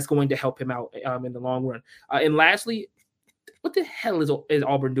basis, that's going to help him out in the long run. And lastly, what the hell is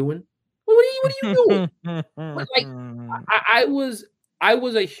Auburn doing? What are you doing? I was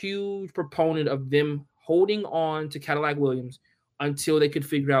a huge proponent of them holding on to Cadillac Williams until they could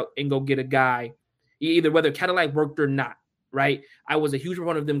figure out and go get a guy, either whether Cadillac worked or not, right? I was a huge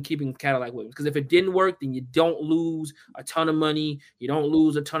proponent of them keeping Cadillac Williams, because if it didn't work, then you don't lose a ton of money. You don't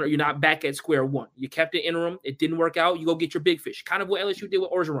lose you're not back at square one. You kept it interim. It didn't work out. You go get your big fish, kind of what LSU did with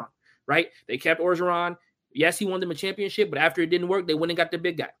Orgeron, right? They kept Orgeron. Yes, he won them a championship, but after it didn't work, they went and got the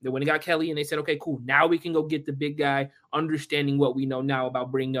big guy. They went and got Kelly, and they said, okay, cool. Now we can go get the big guy, understanding what we know now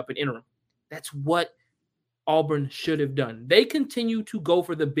about bringing up an interim. That's what Auburn should have done. They continue to go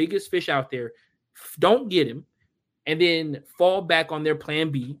for the biggest fish out there, don't get him, and then fall back on their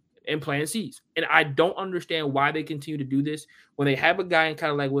plan B and plan C's. And I don't understand why they continue to do this when they have a guy in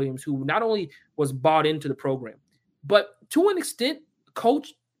Cadillac Williams who not only was bought into the program, but to an extent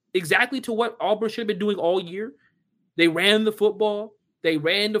coached exactly to what Auburn should have been doing all year. They ran the football, and they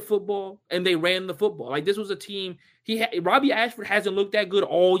ran the football. Like, this was a team. Robbie Ashford hasn't looked that good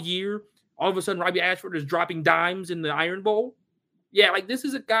all year. All of a sudden, Robbie Ashford is dropping dimes in the Iron Bowl. Yeah, like, this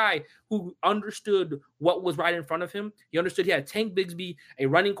is a guy who understood what was right in front of him. He understood he had Tank Bigsby, a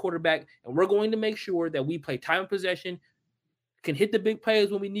running quarterback, and we're going to make sure that we play time of possession, can hit the big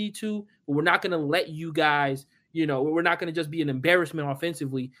plays when we need to, but we're not going to let you guys, we're not going to just be an embarrassment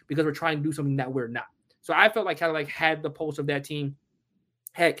offensively because we're trying to do something that we're not. So I felt like Cadillac had the pulse of that team.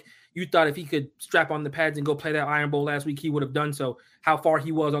 Heck, you thought if he could strap on the pads and go play that Iron Bowl last week, he would have done so. How far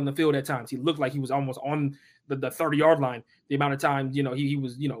he was on the field at times. He looked like he was almost on the 30-yard line. The amount of times, he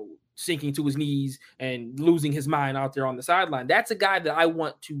was, sinking to his knees and losing his mind out there on the sideline. That's a guy that I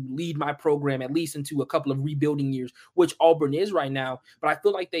want to lead my program at least into a couple of rebuilding years, which Auburn is right now. But I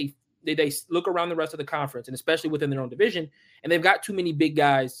feel like they look around the rest of the conference, and especially within their own division, and they've got too many big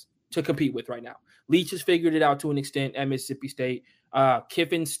guys to compete with right now. Leach has figured it out to an extent at Mississippi State.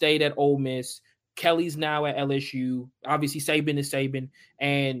 Kiffin stayed at Ole Miss. Kelly's now at LSU. Obviously, Saban is Saban.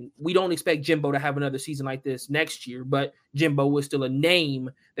 And we don't expect Jimbo to have another season like this next year, but Jimbo was still a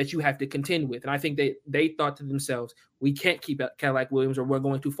name that you have to contend with. And I think they thought to themselves, we can't keep Cadillac Williams or we're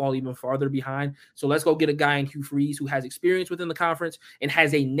going to fall even farther behind. So let's go get a guy in Hugh Freeze who has experience within the conference and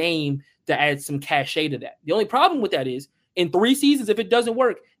has a name to add some cachet to that. The only problem with that is in 3 seasons, if it doesn't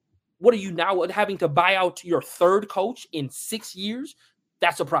work, what are you now having to buy out your third coach in 6 years?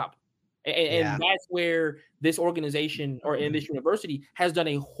 That's a problem. And that's where this organization or in this university has done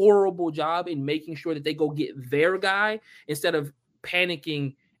a horrible job in making sure that they go get their guy instead of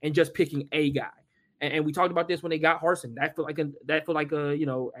panicking and just picking a guy. And we talked about this when they got Harsin. That felt like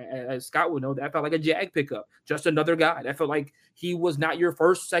a as Scott would know, that felt like a Jag pickup. Just another guy. That felt like he was not your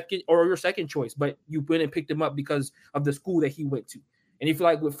first, second, or your second choice, but you went and picked him up because of the school that he went to. And you feel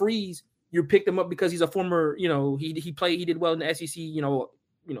like with Freeze, you picked him up because he's a former, he did well in the SEC,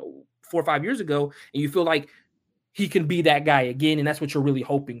 4 or 5 years ago, and you feel like he can be that guy again, and that's what you're really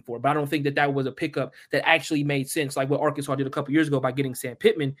hoping for. But I don't think that was a pickup that actually made sense, like what Arkansas did a couple years ago by getting Sam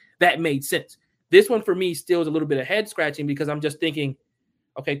Pittman. That made sense. This one for me still is a little bit of head scratching because I'm just thinking,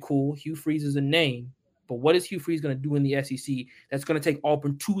 okay, cool, Hugh Freeze is a name, but what is Hugh Freeze going to do in the SEC that's going to take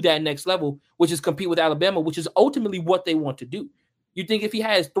Auburn to that next level, which is compete with Alabama, which is ultimately what they want to do? You think if he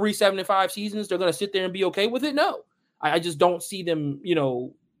has 3 7-5 seasons, they're going to sit there and be okay with it? No, I just don't see them,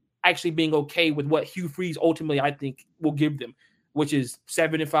 actually being okay with what Hugh Freeze ultimately, I think, will give them, which is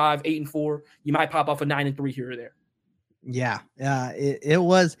 7-5, 8-4. You might pop off a 9-3 here or there. Yeah,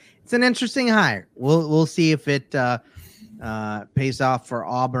 it's an interesting hire. We'll see if it pays off for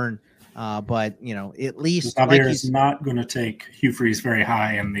Auburn. But at least Xavier is not going to take Hugh Freeze very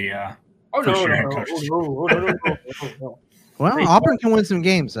high in the no. Well, Auburn can win some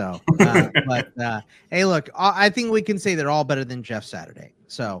games though. But hey, look, I think we can say they're all better than Jeff Saturday.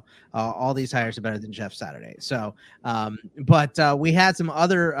 So all these hires are better than Jeff Saturday. So, but we had some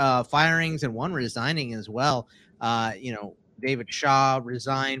other firings and one resigning as well. David Shaw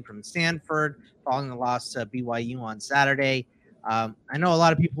resigned from Stanford following the loss to BYU on Saturday. I know a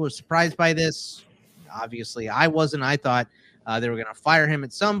lot of people were surprised by this. Obviously, I wasn't. I thought they were going to fire him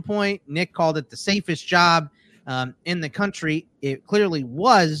at some point. Nick called it the safest job in the country. It clearly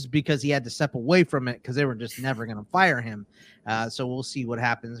was because he had to step away from it because they were just never going to fire him. So we'll see what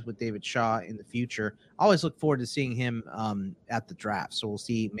happens with David Shaw in the future. I always look forward to seeing him at the draft. So we'll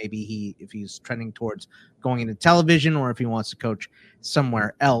see maybe if he's trending towards going into television or if he wants to coach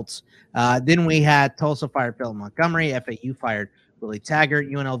somewhere else. Then we had Tulsa fired Philip Montgomery, FAU fired Willie Taggart,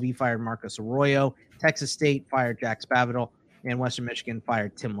 UNLV fired Marcus Arroyo, Texas State fired Jack Spavital, and Western Michigan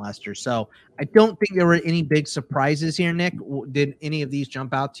fired Tim Lester. So I don't think there were any big surprises here, Nick. Did any of these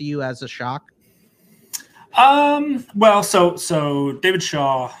jump out to you as a shock? Well, so David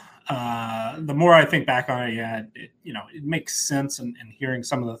Shaw, the more I think back on it, it makes sense in hearing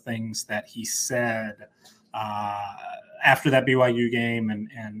some of the things that he said after that BYU game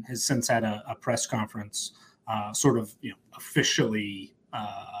and has since had a press conference sort of, officially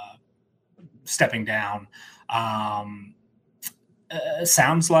stepping down.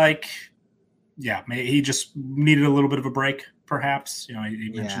 Sounds like, maybe he just needed a little bit of a break. Perhaps,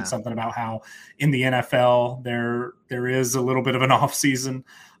 he mentioned something about how in the NFL there is a little bit of an off season,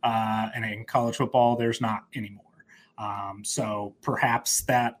 and in college football there's not anymore. So perhaps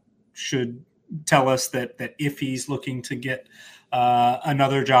that should tell us that if he's looking to get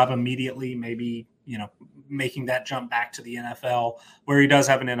another job immediately, maybe making that jump back to the NFL where he does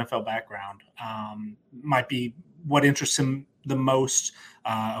have an NFL background might be what interests him the most.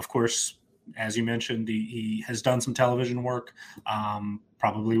 Of course, as you mentioned, he has done some television work,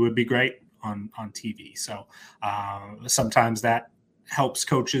 probably would be great on TV. So sometimes that helps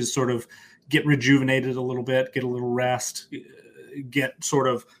coaches sort of get rejuvenated a little bit, get a little rest, get sort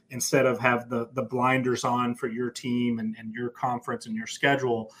of, instead of have the blinders on for your team and your conference and your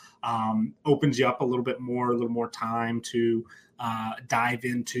schedule, opens you up a little more time to dive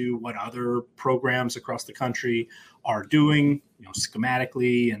into what other programs across the country are doing,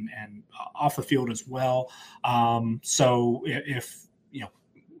 schematically and off the field as well. So if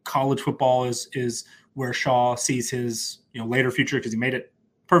college football is where Shaw sees his later future, because he made it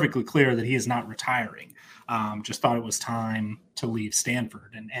perfectly clear that he is not retiring. Just thought it was time to leave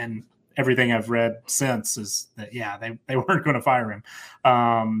Stanford, and everything I've read since is that, yeah, they weren't going to fire him.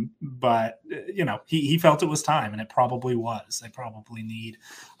 But, he felt it was time, and it probably was. They probably need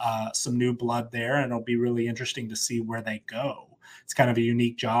some new blood there, and it'll be really interesting to see where they go. It's kind of a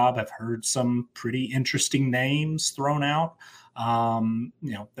unique job. I've heard some pretty interesting names thrown out.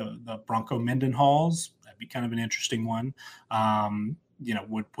 The Bronco Mendenhalls, that'd be kind of an interesting one.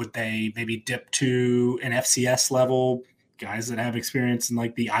 Would they maybe dip to an FCS level, guys that have experience in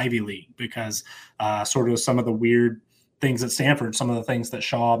like the Ivy League, because sort of some of the weird things at Stanford, some of the things that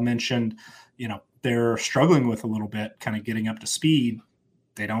Shaw mentioned, they're struggling with a little bit, kind of getting up to speed.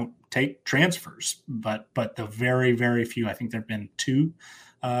 They don't take transfers, but the very, very few, I think there've been 2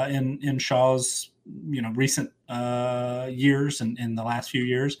 in Shaw's, recent years and in the last few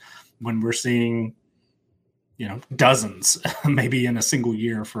years, when we're seeing, dozens maybe in a single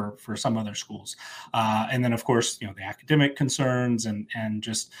year for some other schools. And then of course, the academic concerns and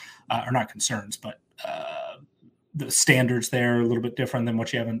just, or not concerns, but the standards there are a little bit different than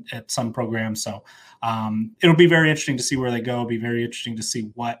what you have at some programs. So it'll be very interesting to see where they go. It'll be very interesting to see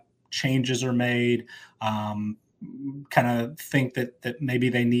what changes are made. Kind of think that maybe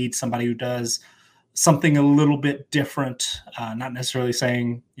they need somebody who does something a little bit different, not necessarily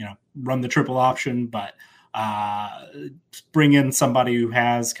saying, run the triple option, but bring in somebody who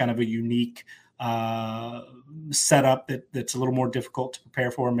has kind of a unique setup that's a little more difficult to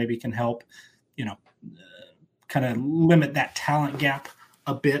prepare for, maybe can help, kind of limit that talent gap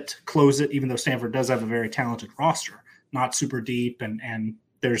a bit, close it, even though Stanford does have a very talented roster, not super deep. And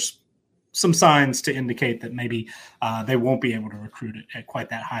there's some signs to indicate that maybe they won't be able to recruit it at quite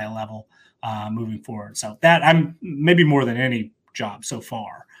that high a level moving forward. So that, I'm maybe more than any job so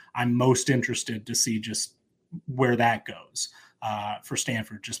far, I'm most interested to see just where that goes for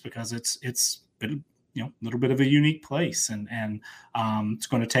Stanford, just because it's been, a little bit of a unique place, and it's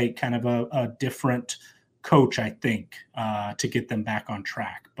going to take kind of a different coach, I think, to get them back on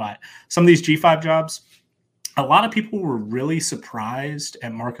track. But some of these G5 jobs, a lot of people were really surprised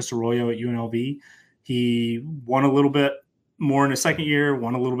at Marcus Arroyo at UNLV. He won a little bit more in his second year,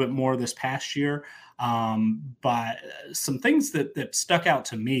 won a little bit more this past year. But some things that stuck out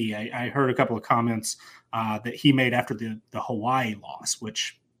to me, I heard a couple of comments that he made after the Hawaii loss,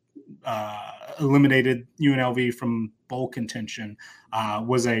 which eliminated UNLV from bowl contention,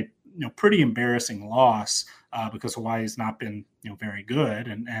 was a pretty embarrassing loss because Hawaii has not been very good,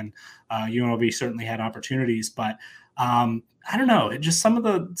 and UNLV certainly had opportunities, but I don't know, it just some of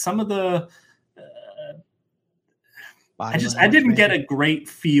the I didn't get a great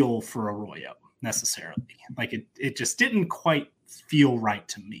feel for Arroyo necessarily. Like it just didn't quite feel right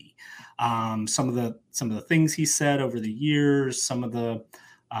to me. Some of the things he said over the years, some of the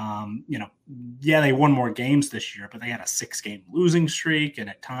they won more games this year, but they had a 6-game losing streak, and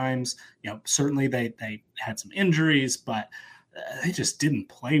at times, certainly they had some injuries, but they just didn't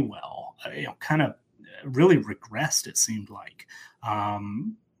play well. Kind of really regressed, it seemed like,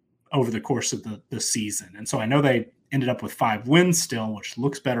 over the course of the season. And so I know they ended up with 5 wins still, which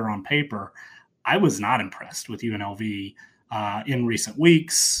looks better on paper. I was not impressed with UNLV in recent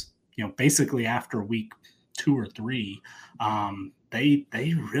weeks. Basically after week 2 or 3,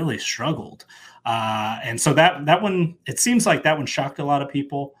 they really struggled. And so that one, it seems like that one shocked a lot of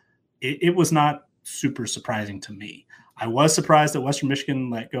people. It was not super surprising to me. I was surprised that Western Michigan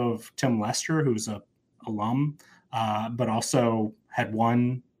let go of Tim Lester, who's a alum, but also had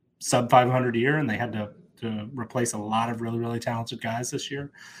one sub 500 year, and they had to replace a lot of really, really talented guys this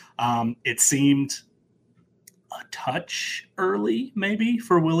year. It seemed a touch early maybe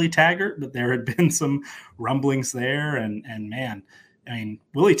for Willie Taggart, but there had been some rumblings there. And man, I mean,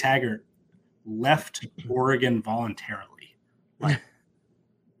 Willie Taggart left Oregon voluntarily like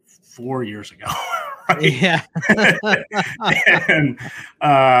 4 years ago. Right? Yeah. And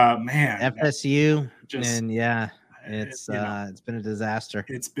man, FSU it's been a disaster.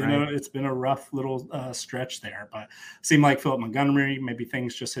 It's been a rough little stretch there, but it seemed like Philip Montgomery, maybe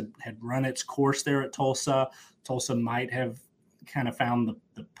things just had run its course there at Tulsa. Tulsa might have kind of found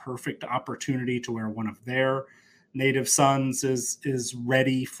the perfect opportunity to where one of their native sons is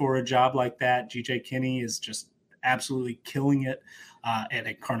ready for a job like that. GJ Kinney is just absolutely killing it at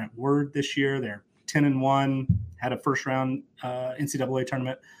Incarnate Word this year. They're 10-1, had a first round NCAA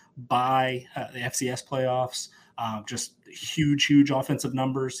tournament by the FCS playoffs. Just huge offensive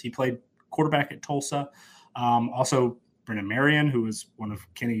numbers. He played quarterback at Tulsa. Also, Brennan Marion, who is one of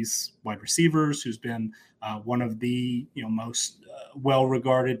Kenny's wide receivers, who's been one of the most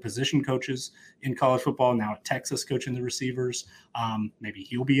well-regarded position coaches in college football, now at Texas coaching the receivers. Maybe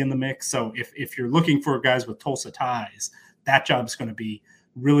he'll be in the mix. So if you're looking for guys with Tulsa ties, that job's going to be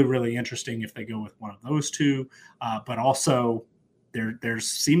really, really interesting if they go with one of those two. But also there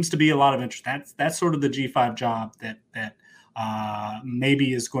seems to be a lot of interest. That's sort of the G5 job that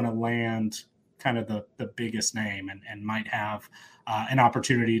maybe is going to land kind of the biggest name and might have an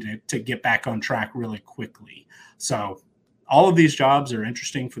opportunity to get back on track really quickly. So all of these jobs are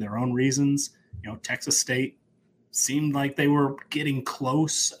interesting for their own reasons. Texas State seemed like they were getting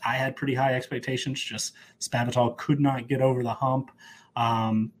close. I had pretty high expectations. Just Spavital could not get over the hump.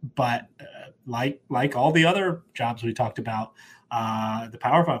 But like all the other jobs we talked about, the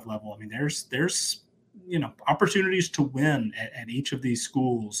Power 5 level, I mean, there's opportunities to win at each of these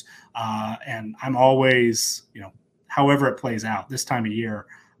schools. And I'm always, however it plays out this time of year,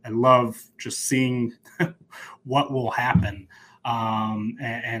 I love just seeing what will happen.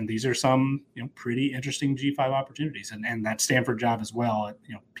 And these are some, pretty interesting G5 opportunities, and that Stanford job as well at,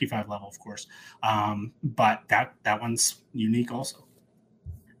 P5 level, of course. But that one's unique also.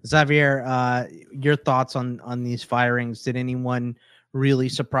 Xavier, your thoughts on these firings? Did anyone really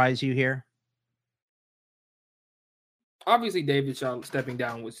surprise you here? Obviously, David Shaw stepping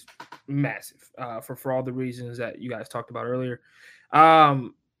down was massive for all the reasons that you guys talked about earlier.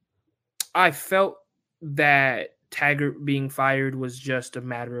 I felt that Taggart being fired was just a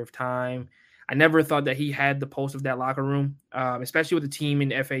matter of time. I never thought that he had the pulse of that locker room, especially with the team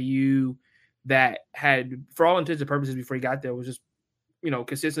in FAU that had, for all intents and purposes before he got there, was just,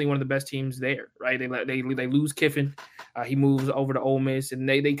 consistently one of the best teams there, right? They lose Kiffin. He moves over to Ole Miss, and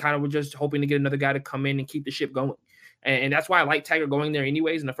they kind of were just hoping to get another guy to come in and keep the ship going. And that's why I like Taggart going there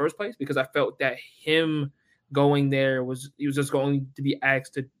anyways in the first place, because I felt that him going there he was just going to be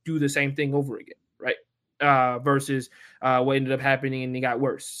asked to do the same thing over again, right? Versus what ended up happening and it got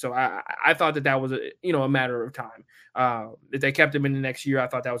worse. So I thought that was a matter of time. If they kept him in the next year, I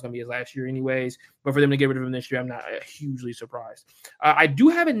thought that was going to be his last year anyways. But for them to get rid of him this year, I'm not hugely surprised. I do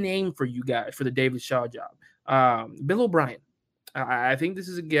have a name for you guys for the David Shaw job. Bill O'Brien. I think this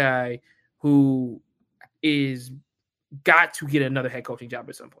is a guy who is got to get another head coaching job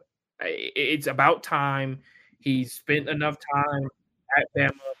at some point. It's about time. He's spent enough time at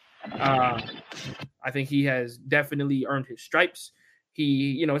Bama. I think he has definitely earned his stripes.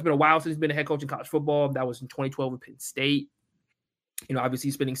 It's been a while since he's been a head coach in college football. That was in 2012 with Penn State. Obviously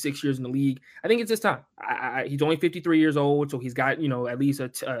he's spending 6 years in the league. I think it's his time. He's only 53 years old, so he's got, at least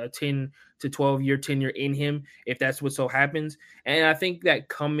a 10 to 12 year tenure in him, if that's what so happens. And I think that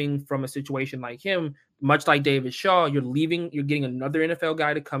coming from a situation like him, much like David Shaw, you're getting another NFL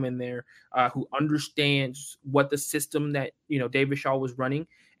guy to come in there who understands what the system that, David Shaw was running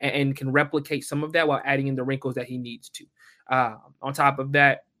and can replicate some of that while adding in the wrinkles that he needs to. On top of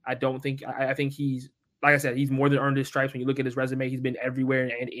that, I think he's, like I said, he's more than earned his stripes. When you look at his resume, he's been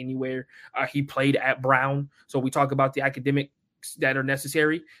everywhere and anywhere. He played at Brown. So we talk about the academics that are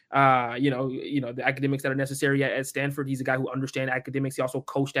necessary. The academics that are necessary at Stanford. He's a guy who understands academics. He also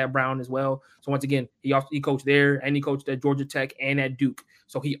coached at Brown as well. So once again, he coached there and he coached at Georgia Tech and at Duke.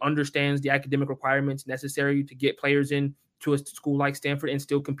 So he understands the academic requirements necessary to get players in to a school like Stanford and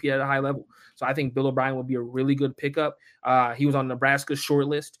still compete at a high level. So I think Bill O'Brien would be a really good pickup. He was on Nebraska's short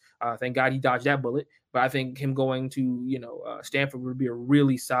list. Thank God he dodged that bullet. But I think him going to, Stanford would be a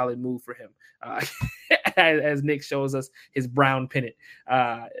really solid move for him. As Nick shows us his brown pennant.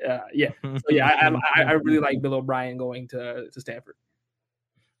 I really like Bill O'Brien going to Stanford.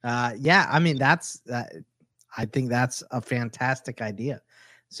 I think that's a fantastic idea.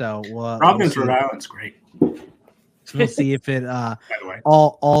 So Providence, Rhode Island's great. We'll see if it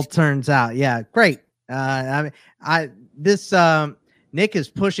all turns out. Yeah, great. Nick is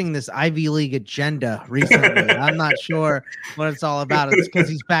pushing this Ivy League agenda recently. I'm not sure what it's all about. It's because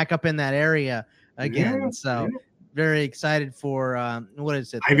he's back up in that area again. Very excited for what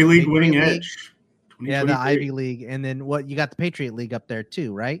is it? Ivy League winning edge. Yeah, the Ivy League, and then what you got the Patriot League up there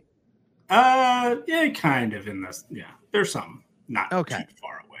too, right? Kind of in this. Yeah, there's some not too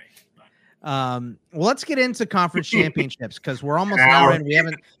far away. Well, let's get into conference championships because we're almost now in.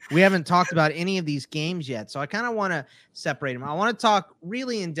 We haven't talked about any of these games yet, so I kind of want to separate them. I want to talk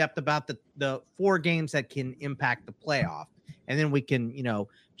really in depth about the 4 games that can impact the playoff, and then we can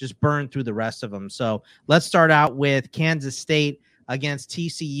just burn through the rest of them. So let's start out with Kansas State against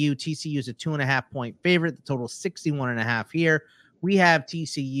TCU. TCU is a 2.5 point favorite. The total 61.5 here. We have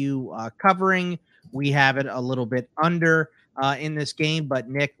TCU covering. We have it a little bit under in this game. But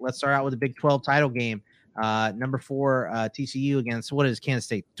Nick, let's start out with the Big 12 title game. Number 4 TCU against what is Kansas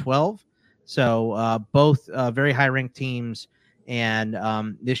State 12. So both very high ranked teams, and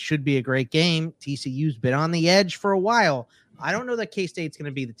this should be a great game. TCU's been on the edge for a while. I don't know that K-State's going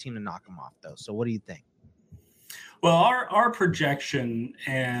to be the team to knock them off though. So what do you think? Well, our projection,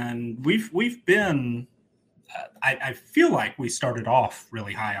 and we've been. I feel like we started off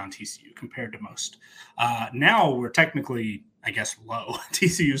really high on TCU compared to most. Now we're technically, I guess, low.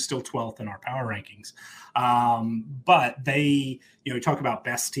 TCU is still 12th in our power rankings. But they, you talk about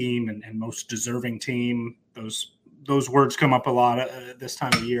best team and most deserving team. Those words come up a lot this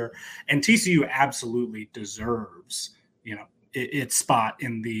time of year. And TCU absolutely deserves, its spot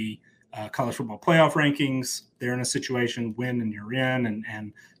in the college football playoff rankings. They're in a situation, win and you're in,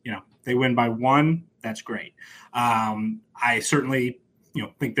 and they win by 1. That's great. I certainly,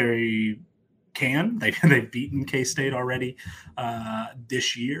 think they can. They've beaten K-State already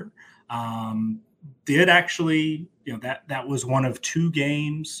this year. Did actually, that was one of 2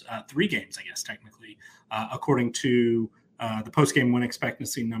 games, 3 games, I guess, technically, according to the post-game win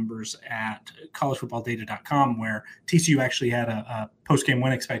expectancy numbers at collegefootballdata.com, where TCU actually had a post-game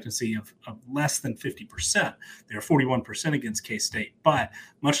win expectancy of less than 50%. They were 41% against K-State. But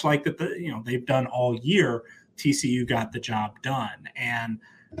much like that, they've done all year, TCU got the job done. And,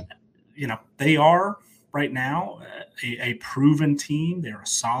 they are right now a proven team. They're a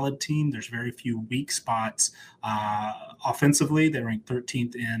solid team. There's very few weak spots. Offensively, they ranked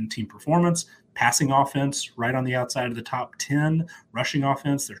 13th in team performance. Passing offense, right on the outside of the top 10. Rushing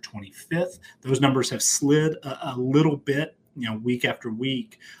offense, they're 25th. Those numbers have slid a little bit, week after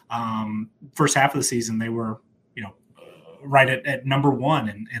week. First half of the season, they were, right at number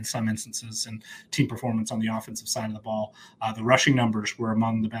 1 in some instances in team performance on the offensive side of the ball. The rushing numbers were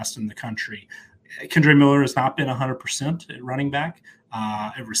among the best in the country. Kendre Miller has not been 100% at running back.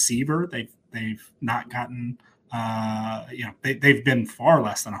 At receiver, they've not gotten they've been far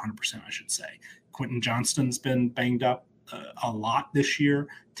less than 100%, I should say. Quentin Johnston's been banged up a lot this year.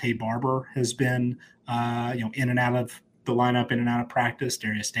 Tay Barber has been, in and out of the lineup, in and out of practice.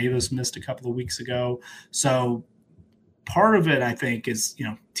 Darius Davis missed a couple of weeks ago. So part of it, I think, is,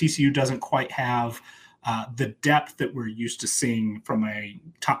 TCU doesn't quite have the depth that we're used to seeing from a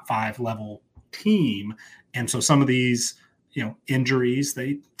top 5 level team. And so some of these, injuries,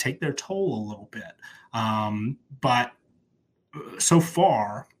 they take their toll a little bit. But so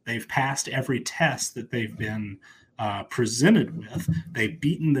far, they've passed every test that they've been presented with. They've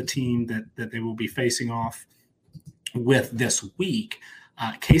beaten the team that they will be facing off with this week.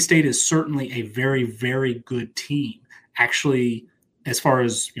 K-State is certainly a very, very good team. Actually, as far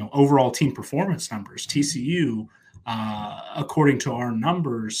as overall team performance numbers, TCU, according to our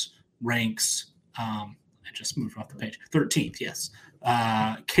numbers, ranks. I just moved off the page. 13th, yes.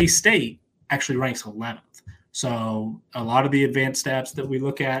 K-State actually ranks 11th. So a lot of the advanced stats that we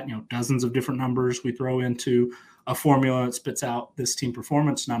look at, dozens of different numbers we throw into a formula that spits out this team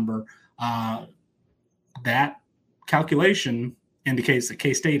performance number. That calculation indicates that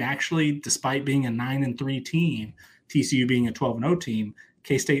K-State actually, despite being a 9-3 team, TCU being a 12-0 team,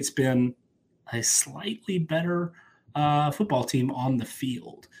 K-State's been a slightly better football team on the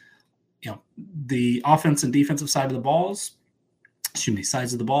field. The offense and defensive sides of the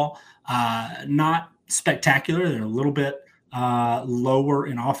ball, not spectacular. They're a little bit lower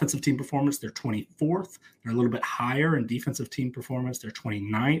in offensive team performance. They're 24th. They're a little bit higher in defensive team performance. They're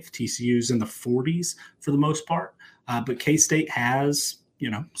 29th. TCU's in the 40s for the most part. But K-State has,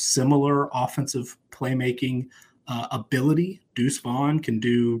 similar offensive playmaking ability. Deuce Vaughn can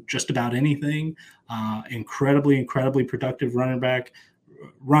do just about anything. Incredibly productive running back.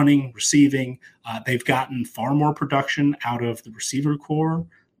 Running, receiving. They've gotten far more production out of the receiver core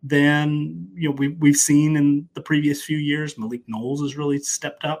than we've seen in the previous few years. Malik Knowles has really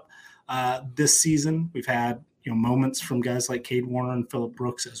stepped up this season. We've had moments from guys like Cade Warner and Phillip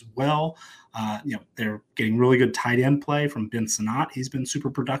Brooks as well. They're getting really good tight end play from Ben Sinnott. He's been super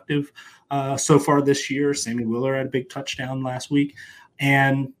productive so far this year. Sammy Willer had a big touchdown last week.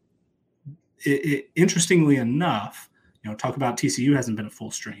 And interestingly enough, talk about TCU hasn't been at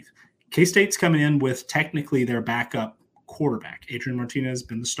full strength. K-State's coming in with technically their backup quarterback. Adrian Martinez has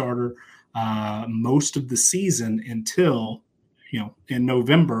been the starter most of the season until, in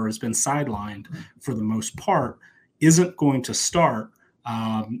November has been sidelined for the most part, isn't going to start,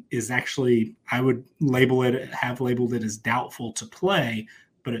 is actually, I would have labeled it as doubtful to play,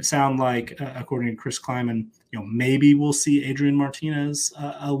 but it sounds like, according to Chris Kleiman, maybe we'll see Adrian Martinez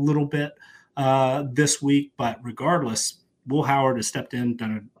a little bit this week, but regardless, Will Howard has stepped in,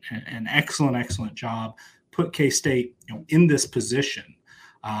 done an excellent job, put K-State in this position.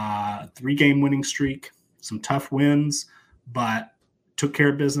 3-game winning streak, some tough wins, but took care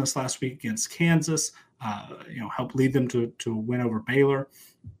of business last week against Kansas, helped lead them to a win over Baylor,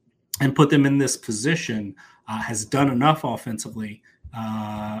 and put them in this position, has done enough offensively,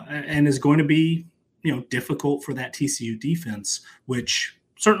 and is going to be difficult for that TCU defense, which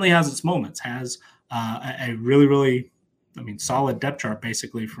certainly has its moments, has a really, really, solid depth chart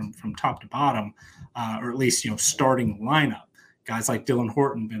basically from top to bottom, or at least, starting lineup. Guys like Dylan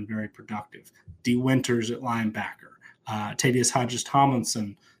Horton been very productive. D. Winters at linebacker. Tadius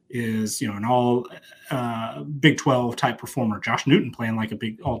Hodges-Tomlinson is, an all Big 12 type performer. Josh Newton playing like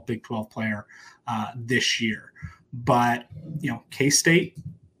all Big 12 player this year. But, K-State,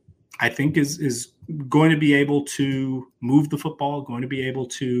 I think, is going to be able to move the football, going to be able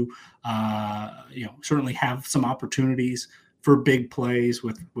to, certainly have some opportunities for big plays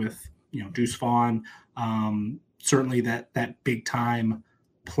with Deuce Vaughn, certainly that big time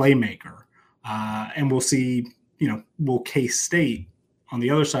playmaker. And we'll see, will K-State on the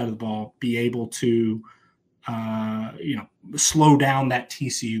other side of the ball be able to, slow down that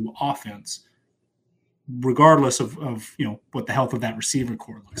TCU offense, regardless of what the health of that receiver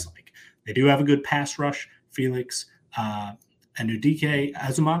core looks like. They do have a good pass rush. Felix Anudike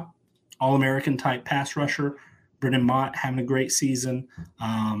Azuma, All-American type pass rusher. Brennan Mott having a great season.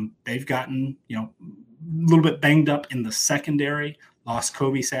 They've gotten, a little bit banged up in the secondary. Lost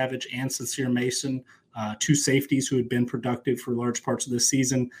Kobe Savage and Sincere Mason, two safeties who had been productive for large parts of this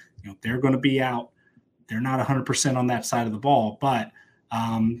season. They're going to be out. They're not 100% on that side of the ball, but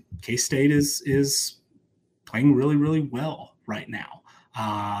K-State is playing really, really well right now.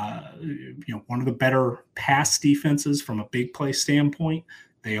 One of the better pass defenses from a big play standpoint.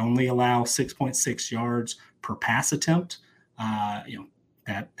 They only allow 6.6 yards per pass attempt.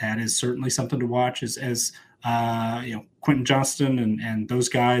 That is certainly something to watch as Quentin Johnston and those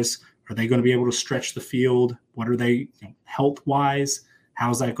guys. Are they going to be able to stretch the field? What are they health-wise?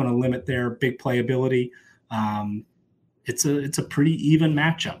 How's that going to limit their big play ability? It's a pretty even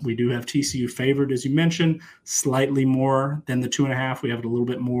matchup. We do have TCU favored, as you mentioned, slightly more than the 2.5. We have it a little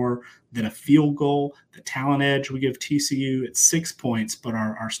bit more than a field goal. The talent edge we give TCU at 6 points, but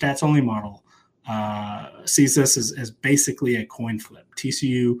our stats only model sees this as basically a coin flip.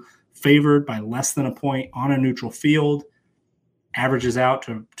 TCU favored by less than a point on a neutral field, averages out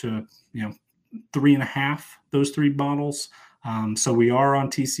to 3.5, those three models. So we are on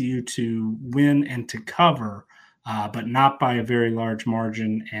TCU to win and to cover, but not by a very large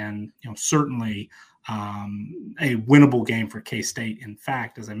margin, and certainly a winnable game for K-State. In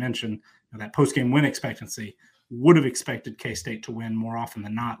fact, as I mentioned, that post-game win expectancy would have expected K-State to win more often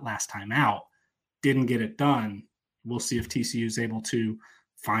than not last time out. Didn't get it done. We'll see if TCU is able to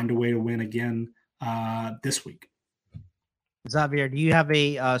find a way to win again this week. Xavier, do you have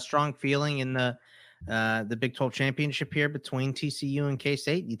a strong feeling in the Big 12 championship here between TCU and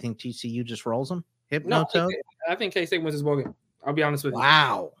K-State? You think TCU just rolls them? No, I think K-State wins this ball game. I'll be honest with you.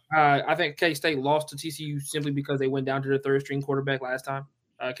 Wow. I think K-State lost to TCU simply because they went down to their third-string quarterback last time.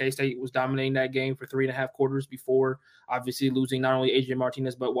 K-State was dominating that game for 3.5 quarters before obviously losing not only Adrian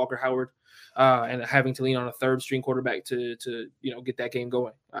Martinez but Walker Howard, and having to lean on a third-string quarterback to get that game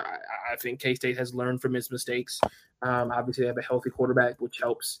going. I think K-State has learned from its mistakes. Obviously, they have a healthy quarterback, which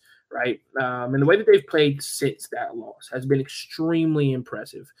helps, right? And the way that they've played since that loss has been extremely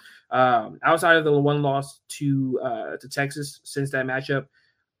impressive. Outside of the one loss to Texas since that matchup,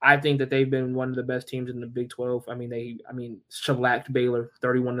 I think that they've been one of the best teams in the Big 12. Shellacked Baylor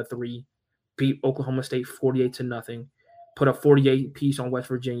 31-3, beat Oklahoma State 48-0, put a 48 piece on West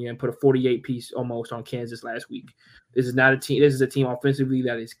Virginia, and put a 48 piece almost on Kansas last week. This is not a team. This is a team offensively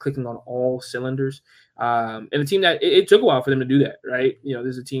that is clicking on all cylinders, and a team that it took a while for them to do that. Right?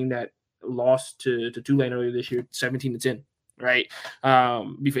 This is a team that lost to Tulane earlier this year, 17-10. Right.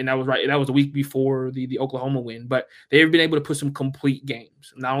 And that was right. That was a week before the Oklahoma win, but they've been able to put some complete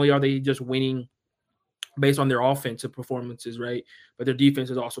games. Not only are they just winning based on their offensive performances, right, but their defense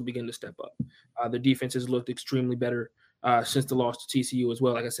has also begun to step up. Their defense has looked extremely better since the loss to TCU as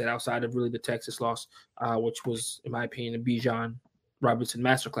well. Like I said, outside of really the Texas loss, which was, in my opinion, a Bijan Robinson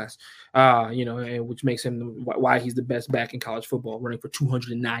masterclass, and which makes him why he's the best back in college football, running for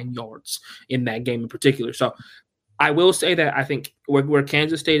 209 yards in that game in particular. So I will say that I think where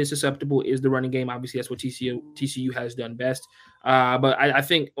Kansas State is susceptible is the running game. Obviously, that's what TCU has done best. But I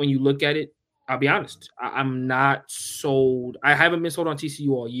think when you look at it, I'll be honest, I'm not sold. I haven't been sold on TCU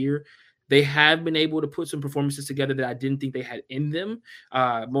all year. They have been able to put some performances together that I didn't think they had in them.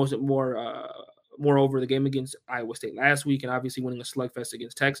 Moreover, the game against Iowa State last week, and obviously winning a slugfest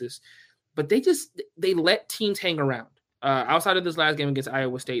against Texas. But they let teams hang around. Outside of this last game against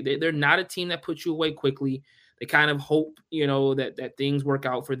Iowa State, they're not a team that puts you away quickly. They kind of hope, that things work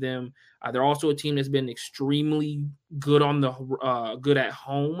out for them. They're also a team that's been extremely good on the good at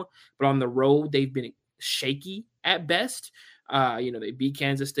home, but on the road they've been shaky at best. They beat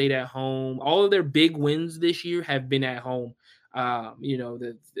Kansas State at home. All of their big wins this year have been at home.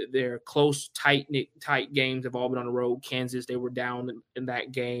 Their close, tight games have all been on the road. Kansas, they were down in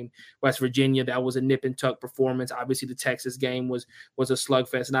that game. West Virginia, that was a nip and tuck performance. Obviously, the Texas game was a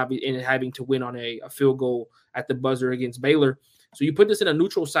slugfest, and having to win on a field goal at the buzzer against Baylor. So you put this in a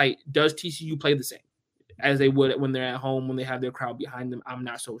neutral site. Does TCU play the same as they would when they're at home, when they have their crowd behind them? I'm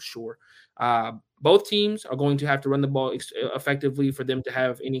not so sure. Both teams are going to have to run the ball effectively for them to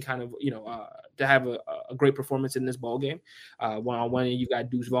have any kind of, to have a great performance in this ball game. One end, you've got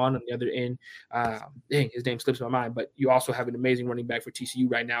Deuce Vaughn. On the other end, his name slips my mind, but you also have an amazing running back for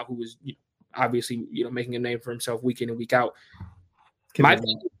TCU right now who is obviously, making a name for himself week in and week out.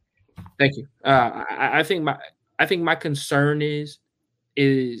 Thank you. I think my concern is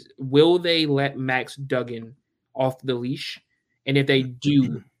will they let Max Duggan off the leash? And if they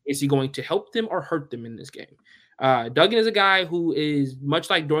do, is he going to help them or hurt them in this game? Duggan is a guy who is much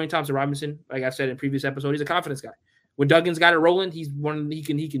like Dorian Thompson-Robinson. Like I've said in previous episodes, he's a confidence guy. When Duggan's got it rolling, he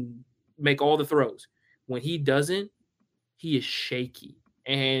can make all the throws. When he doesn't, he is shaky.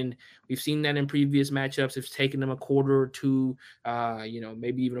 And we've seen that in previous matchups. It's taken him a quarter or two,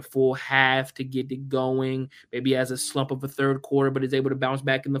 maybe even a full half to get it going. Maybe he has a slump of a third quarter, but is able to bounce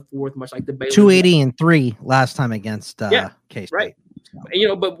back in the fourth, much like the Baylor. 280-3 last time against K-State. Right.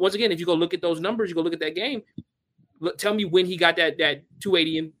 So. But once again, if you go look at those numbers, you go look at that game. Tell me when he got that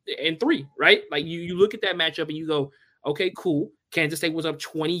 280-3, right? Like you look at that matchup and you go, okay, cool. Kansas State was up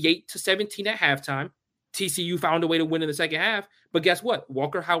 28-17 at halftime. TCU found a way to win in the second half, but guess what?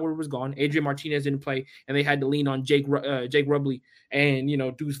 Walker Howard was gone. Adrian Martinez didn't play, and they had to lean on Jake Rubley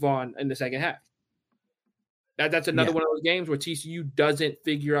and Deuce Vaughn in the second half. That's another one of those games where TCU doesn't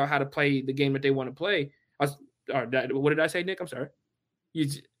figure out how to play the game that they want to play. What did I say, Nick? I'm sorry.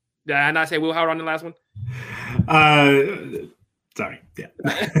 Did I not say Will Howard on the last one? Sorry.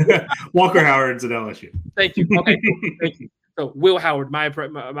 Yeah. Walker Howard's at LSU. Thank you. Okay. Thank you. So Will Howard, my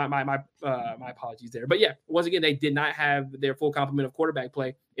apologies there. But yeah, once again, they did not have their full complement of quarterback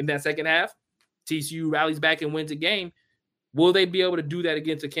play in that second half. TCU rallies back and wins a game. Will they be able to do that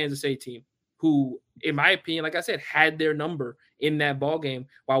against a Kansas State team who, in my opinion, like I said, had their number in that ball game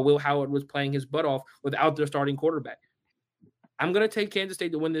while Will Howard was playing his butt off without their starting quarterback? I'm going to take Kansas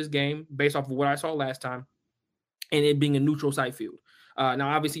State to win this game based off of what I saw last time and it being a neutral site field.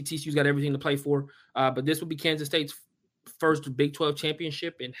 Now, obviously, TCU's got everything to play for, but this will be Kansas State's first Big 12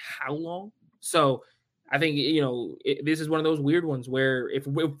 championship in how long? So I think, this is one of those weird ones where if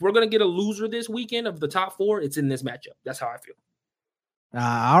we're going to get a loser this weekend of the top four, it's in this matchup. That's how I feel.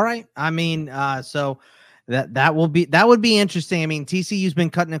 All right. I mean, so that would be interesting. I mean, TCU's been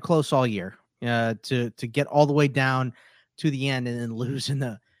cutting it close all year to get all the way down to the end and then lose in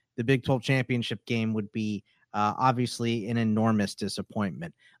the Big 12 championship game would be obviously an enormous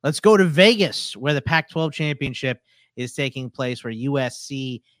disappointment. Let's go to Vegas, where the Pac-12 championship is taking place, where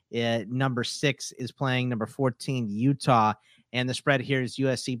USC number 6 is playing number 14 Utah, and the spread here is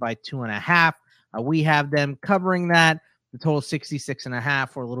USC by 2.5. We have them covering that. The total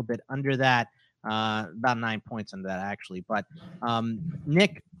 66.5, or a little bit under that, about 9 points under that actually. But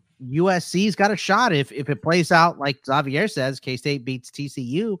Nick, USC's got a shot if it plays out like Xavier says. K-State beats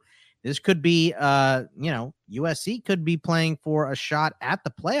TCU. This could be, USC could be playing for a shot at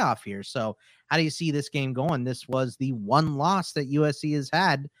the playoff here. So how do you see this game going? This was the one loss that USC has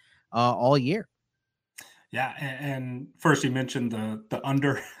had all year. Yeah, and first you mentioned the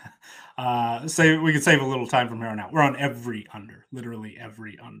under. Say we could save a little time from here on out. We're on every under, literally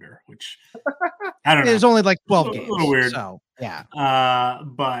every under, which I don't know. There's only like 12 games. A little weird. So yeah.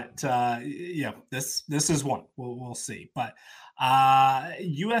 This is one. We'll see. But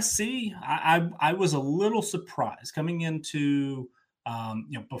USC, I was a little surprised coming into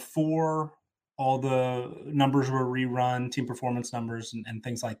before all the numbers were rerun, team performance numbers and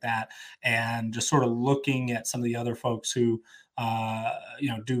things like that, and just sort of looking at some of the other folks who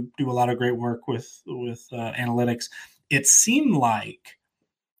do a lot of great work with analytics. It seemed like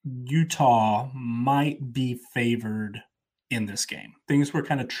Utah might be favored in this game. Things were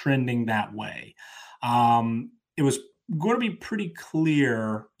kind of trending that way. It was going to be pretty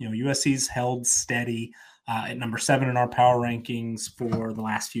clear. USC's held steady at number 7 in our power rankings for the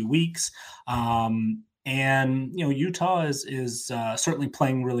last few weeks. And Utah is certainly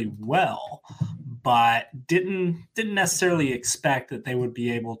playing really well, but didn't necessarily expect that they would be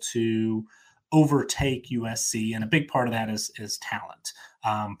able to overtake USC. And a big part of that is talent.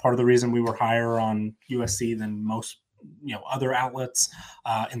 Part of the reason we were higher on USC than most other outlets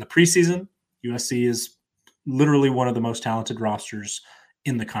in the preseason. USC is literally one of the most talented rosters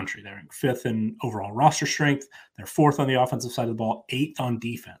in the country. They're 5th in overall roster strength. They're 4th on the offensive side of the ball, 8th on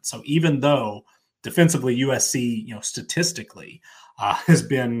defense. So even though defensively USC, statistically has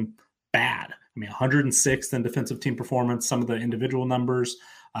been bad. I mean, 106th in defensive team performance. Some of the individual numbers,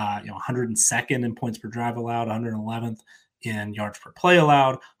 102nd in points per drive allowed, 111th in yards per play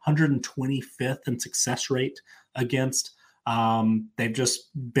allowed, 125th in success rate against. They've just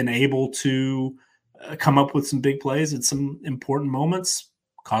been able to come up with some big plays at some important moments,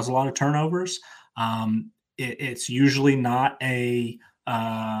 cause a lot of turnovers. It's usually not a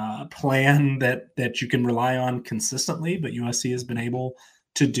plan that you can rely on consistently, but USC has been able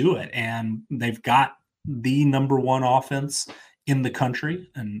to do it. And they've got the number 1 offense in the country,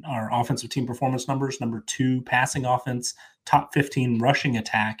 and our offensive team performance numbers, number 2 passing offense, top 15 rushing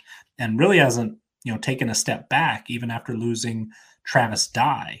attack, and really hasn't, taken a step back even after losing Travis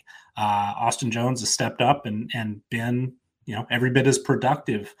Dye. Austin Jones has stepped up and been, every bit as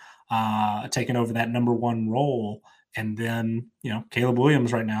productive, taking over that number 1 role. And then, Caleb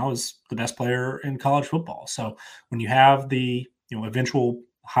Williams right now is the best player in college football. So when you have the, eventual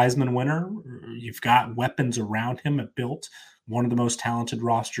Heisman winner, you've got weapons around him. It built one of the most talented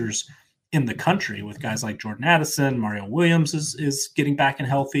rosters in the country with guys like Jordan Addison. Mario Williams is getting back and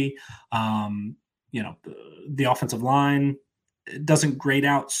healthy. The offensive line doesn't grade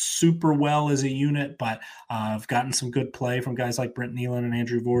out super well as a unit, but I've gotten some good play from guys like Brent Nealon and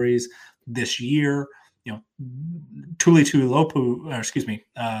Andrew Voorhees this year. Tuipulotu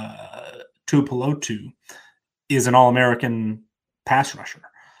is an All-American pass rusher.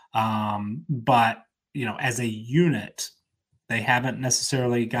 But, as a unit, they haven't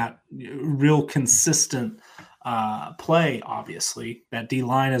necessarily got real consistent play, obviously. That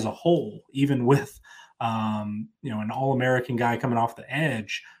D-line as a whole, even with, an All-American guy coming off the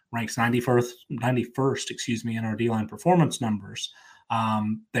edge, ranks 91st, in our D-line performance numbers.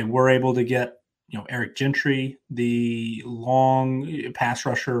 They were able to get, Eric Gentry, the long pass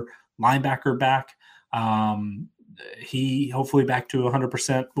rusher linebacker, back. He hopefully back to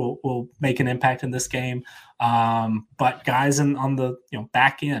 100% will make an impact in this game. But guys on the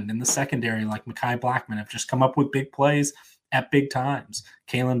back end in the secondary like Mekhi Blackman have just come up with big plays at big times.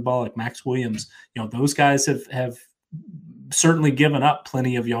 Kalen Bullock, Max Williams, those guys have certainly given up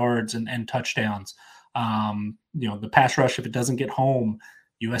plenty of yards and touchdowns. The pass rush, if it doesn't get home,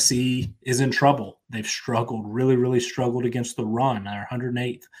 USC is in trouble. They've struggled, really, really struggled against the run. They're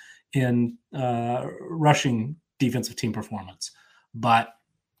 108th in rushing defensive team performance. But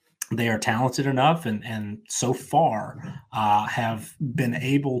they are talented enough and so far have been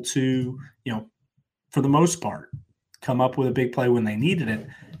able to, for the most part, come up with a big play when they needed it,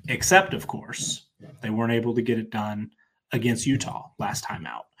 except, of course, they weren't able to get it done against Utah last time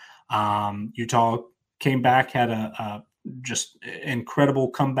out. Utah came back, had a just incredible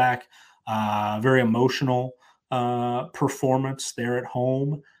comeback, very emotional performance there at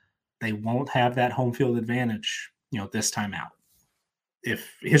home. They won't have that home field advantage, this time out.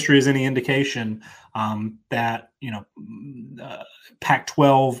 If history is any indication, that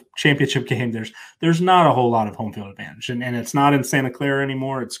Pac-12 championship game, there's not a whole lot of home field advantage, and it's not in Santa Clara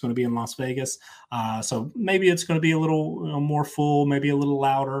anymore. It's going to be in Las Vegas, so maybe it's going to be a little more full, maybe a little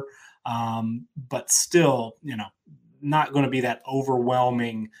louder, but still, not going to be that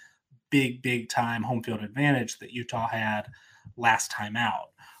overwhelming, big time home field advantage that Utah had last time out.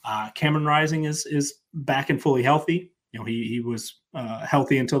 Cameron Rising is back and fully healthy. He was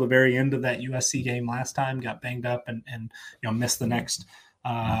healthy until the very end of that USC game last time, got banged up and missed the next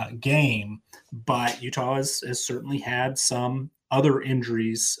game. But Utah has certainly had some other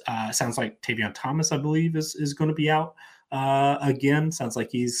injuries. Sounds like Tavion Thomas, I believe, is going to be out again. Sounds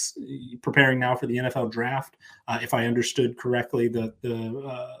like he's preparing now for the NFL draft. If I understood correctly, the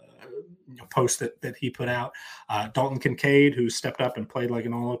post that he put out. Dalton Kincaid, who stepped up and played like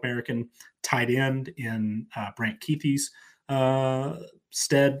an All-American tight end in Brant Keithy's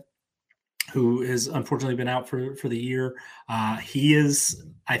stead, who has unfortunately been out for the year. He is,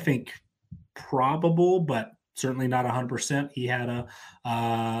 I think, probable, but certainly not 100%. He had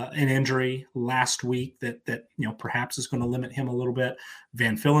an injury last week that perhaps is going to limit him a little bit.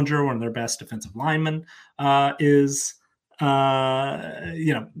 Van Fillinger, one of their best defensive linemen, is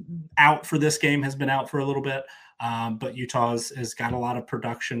out for this game, has been out for a little bit. But Utah has got a lot of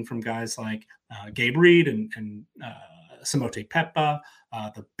production from guys like Gabe Reed and Samote Peppa,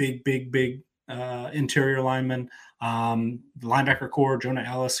 the big interior linemen, the linebacker core, Jonah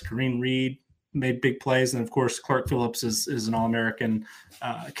Ellis, Kareem Reed made big plays. And of course, Clark Phillips is an All-American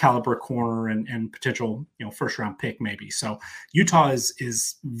caliber corner and potential, first round pick maybe. So Utah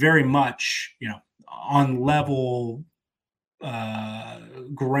is very much, on level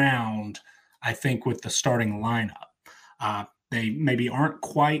ground, I think, with the starting lineup. They maybe aren't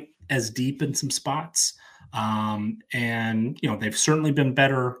quite as deep in some spots. And, they've certainly been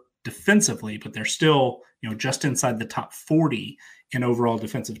better defensively, but they're still, just inside the top 40 in overall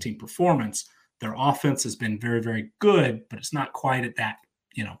defensive team performance. Their offense has been very, very good, but it's not quite at that,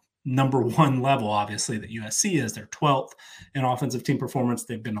 number one level, obviously, that USC is. They're 12th in offensive team performance.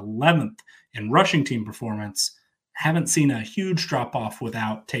 They've been 11th in rushing team performance. Haven't seen a huge drop-off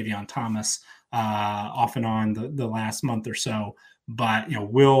without Tavion Thomas off and on the last month or so. But,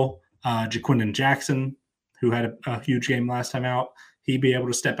 will Jaquindon Jackson, who had a huge game last time out, he be able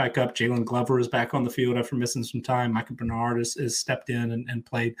to step back up? Jalen Glover is back on the field after missing some time. Micah Bernard has stepped in and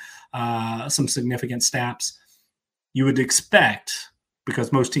played some significant snaps. You would expect,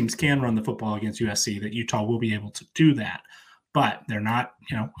 because most teams can run the football against USC, that Utah will be able to do that. But they're not,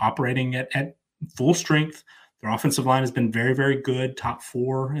 operating at full strength. Their offensive line has been very, very good, top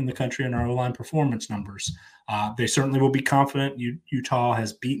 4 in the country in our O-line performance numbers. They certainly will be confident. Utah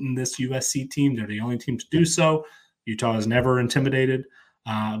has beaten this USC team. They're the only team to do so. Utah is never intimidated.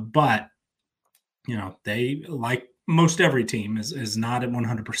 But, they, like most every team, is not at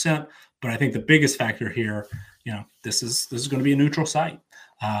 100%. But I think the biggest factor here, this is going to be a neutral site.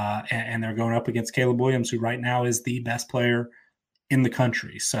 And they're going up against Caleb Williams, who right now is the best player in the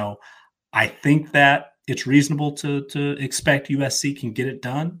country. So I think that it's reasonable to expect USC can get it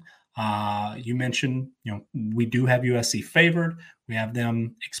done. You mentioned, we do have USC favored. We have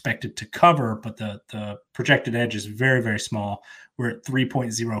them expected to cover, but the projected edge is very, very small. We're at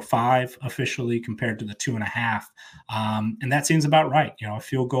 3.05 officially compared to the 2.5. And that seems about right. A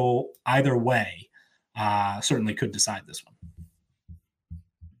field goal either way certainly could decide this one.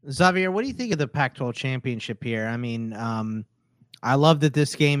 Xavier, what do you think of the Pac-12 championship here? I mean, I love that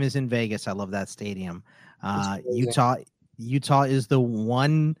this game is in Vegas. I love that stadium. Utah is the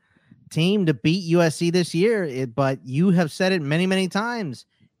one team to beat USC this year, but you have said it many, many times.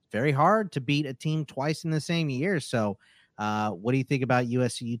 It's very hard to beat a team twice in the same year. So what do you think about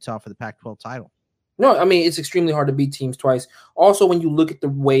USC Utah for the Pac-12 title? No, I mean, it's extremely hard to beat teams twice. Also, when you look at the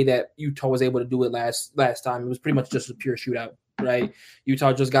way that Utah was able to do it last time, it was pretty much just a pure shootout, right?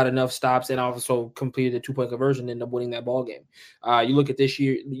 Utah just got enough stops and also completed a 2-point conversion and ended up winning that ball game. You look at this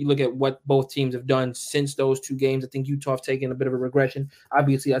year, you look at what both teams have done since those 2 games. I think Utah have taken a bit of a regression.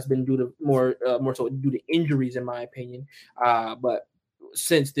 Obviously, that's been due to more so due to injuries, in my opinion. But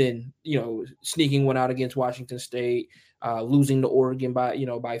since then, sneaking one out against Washington State, losing to Oregon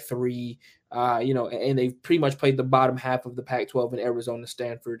by 3. And they've pretty much played the bottom half of the Pac-12 in Arizona,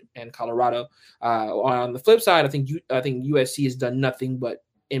 Stanford, and Colorado. On the flip side, I think USC has done nothing but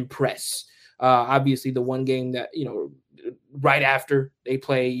impress. Obviously, the one game that right after they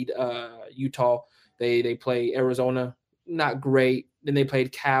played Utah, they played Arizona, not great. Then they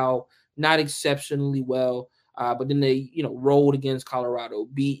played Cal, not exceptionally well. But then they, rolled against Colorado,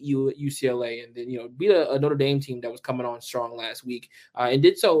 beat UCLA, and then, beat a Notre Dame team that was coming on strong last week, and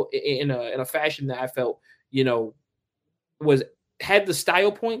did so in a fashion that I felt, had the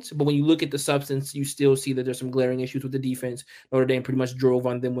style points. But when you look at the substance, you still see that there's some glaring issues with the defense. Notre Dame pretty much drove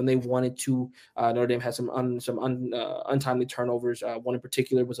on them when they wanted to. Notre Dame had some untimely turnovers. One in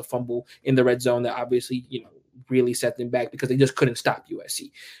particular was a fumble in the red zone that obviously, really set them back because they just couldn't stop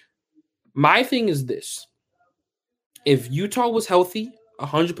USC. My thing is this. If Utah was healthy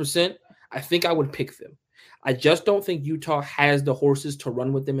 100%, I think I would pick them. I just don't think Utah has the horses to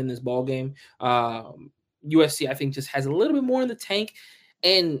run with them in this ball game. USC, I think, just has a little bit more in the tank.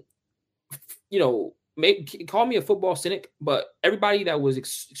 And, maybe call me a football cynic, but everybody that was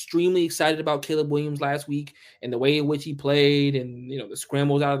extremely excited about Caleb Williams last week and the way in which he played and, the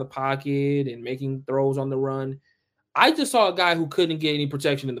scrambles out of the pocket and making throws on the run, I just saw a guy who couldn't get any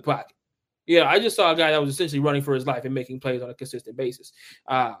protection in the pocket. Yeah, I just saw a guy that was essentially running for his life and making plays on a consistent basis.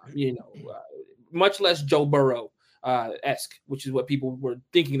 Much less Joe Burrow esque, which is what people were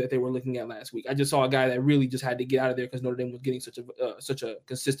thinking that they were looking at last week. I just saw a guy that really just had to get out of there because Notre Dame was getting such a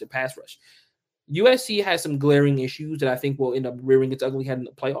consistent pass rush. USC has some glaring issues that I think will end up rearing its ugly head in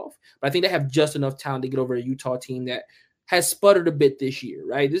the playoff, but I think they have just enough talent to get over a Utah team that has sputtered a bit this year.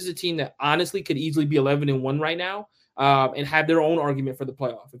 Right, this is a team that honestly could easily be 11-1 right now. And have their own argument for the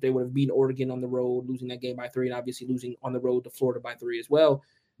playoff if they would have beaten Oregon on the road, losing that game by 3, and obviously losing on the road to Florida by 3 as well.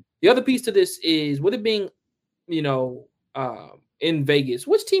 The other piece to this is with it being, in Vegas,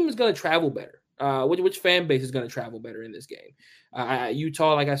 which team is going to travel better? Which fan base is going to travel better in this game?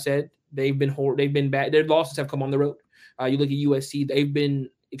 Utah, like I said, they've been bad. Their losses have come on the road. You look at USC, they've been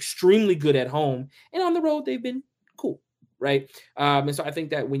extremely good at home, and on the road they've been cool. Right. And so I think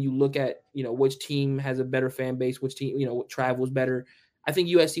that when you look at, which team has a better fan base, which team, travels better, I think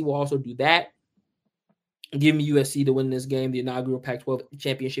USC will also do that. Give me USC to win this game, the inaugural Pac-12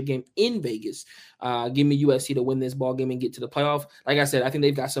 championship game in Vegas. Give me USC to win this ball game and get to the playoff. Like I said, I think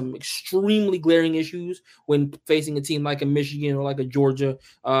they've got some extremely glaring issues when facing a team like a Michigan or like a Georgia,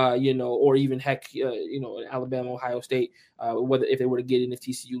 or even heck, Alabama, Ohio State, whether if they were to get in if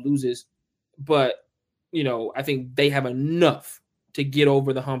TCU loses. But, I think they have enough to get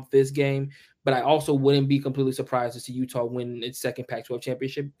over the hump this game. But I also wouldn't be completely surprised to see Utah win its second Pac-12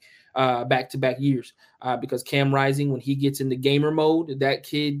 championship back-to-back years because Cam Rising, when he gets into gamer mode, that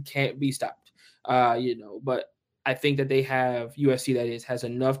kid can't be stopped. But I think that they have USC has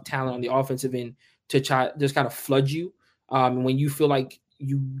enough talent on the offensive end to just kind of flood you. When you feel like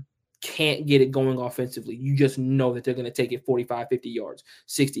you can't get it going offensively, you just know that they're going to take it 45, 50 yards,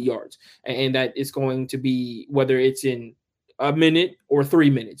 60 yards. And that it's going to be, whether it's in a minute or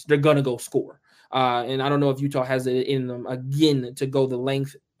 3 minutes, they're going to go score. And I don't know if Utah has it in them again to go the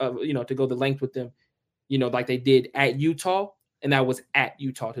length with them, like they did at Utah. And that was at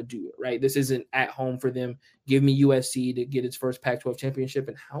Utah to do it, right? This isn't at home for them. Give me USC to get its first Pac-12 championship.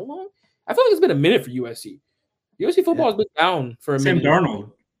 And how long? I feel like it's been a minute for USC. USC football has been down for a minute. Sam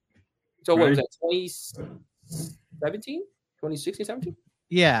Darnold. So what was that, 2017? 2016, 17?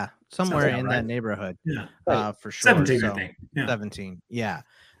 Yeah, somewhere in that neighborhood. Yeah, for sure. 17, I think. Yeah. 17. Yeah.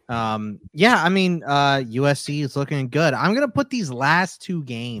 I mean, USC is looking good. I'm going to put these last two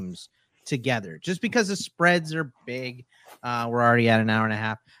games together just because the spreads are big. We're already at an hour and a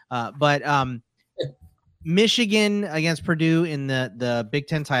half. But Michigan against Purdue in the Big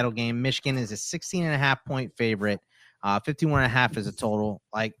Ten title game. Michigan is a 16.5-point favorite. 51.5 is a total.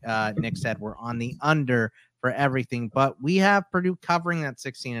 Like Nick said, we're on the under for everything, but we have Purdue covering that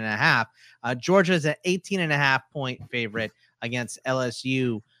 16.5. Georgia is an 18.5-point favorite against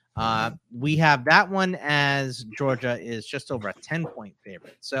LSU. We have that one as Georgia is just over a 10-point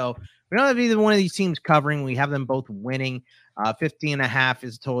favorite. So we don't have either one of these teams covering. We have them both winning. 50.5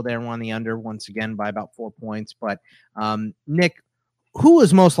 is total there. We're on the under once again by about 4 points. But Nick, who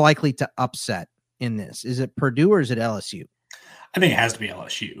is most likely to upset in this? Is it Purdue or is it LSU? I think it has to be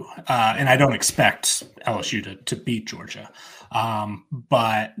LSU. And I don't expect LSU to beat Georgia.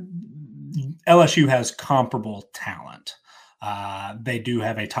 But LSU has comparable talent. They do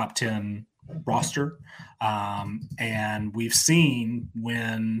have a top 10 roster. And we've seen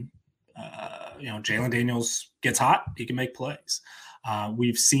when, Jalen Daniels gets hot, he can make plays.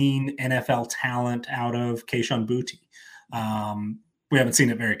 We've seen NFL talent out of Kayshon Boutte. We haven't seen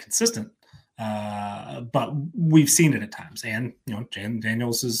it very consistent. But we've seen it at times. And, Jalen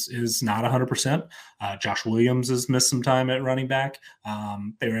Daniels is not 100%. Josh Williams has missed some time at running back.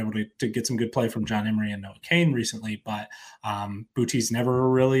 They were able to get some good play from John Emery and Noah Cain recently, but Boutte's never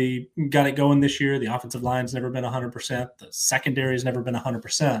really got it going this year. The offensive line's never been 100%. The secondary has never been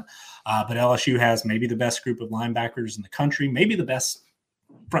 100%. But LSU has maybe the best group of linebackers in the country, maybe the best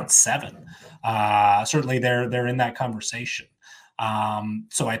front seven. Certainly they're in that conversation.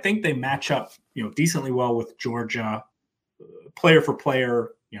 So I think they match up, decently well with Georgia, player for player,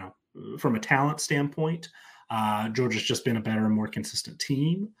 from a talent standpoint. Georgia's just been a better and more consistent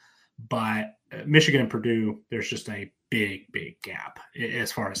team, but Michigan and Purdue, there's just a big, big gap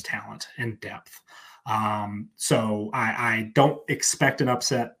as far as talent and depth. So I don't expect an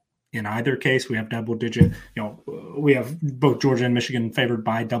upset in either case. We have double digit, we have both Georgia and Michigan favored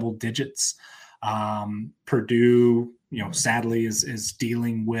by double digits. Purdue, sadly is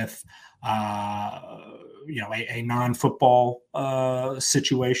dealing with, a non-football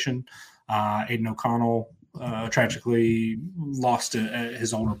situation. Aiden O'Connell tragically lost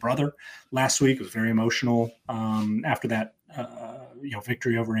his older brother last week. It was very emotional after that,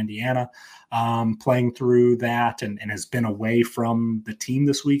 victory over Indiana, playing through that and has been away from the team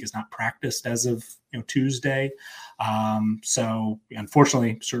this week, has not practiced as of Tuesday. So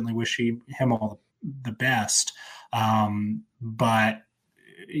unfortunately, certainly wish him all the best. But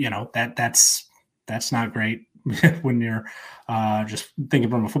that's not great when you're just thinking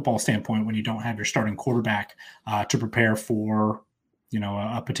from a football standpoint, when you don't have your starting quarterback to prepare for,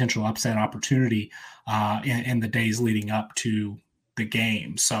 a potential upset opportunity in the days leading up to the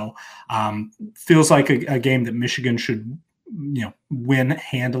game. So feels like a game that Michigan should, win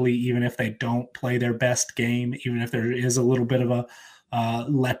handily, even if they don't play their best game, even if there is a little bit of a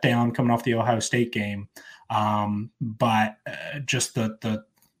letdown coming off the Ohio State game. But just the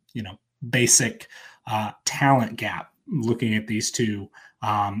basic talent gap, looking at these two,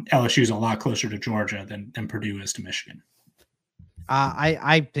 LSU is a lot closer to Georgia than Purdue is to Michigan.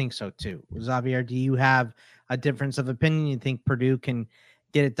 I think so too. Xavier, do you have a difference of opinion? You think Purdue can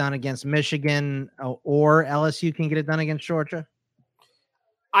get it done against Michigan or LSU can get it done against Georgia?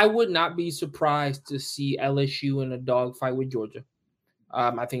 I would not be surprised to see LSU in a dogfight with Georgia.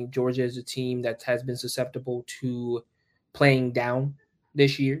 I think Georgia is a team that has been susceptible to playing down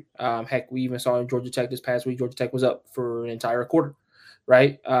this year. Heck, we even saw in Georgia Tech this past week. Georgia Tech was up for an entire quarter,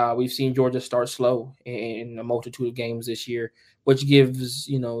 right? We've seen Georgia start slow in a multitude of games this year, which gives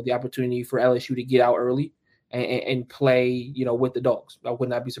the opportunity for LSU to get out early and play with the dogs. I would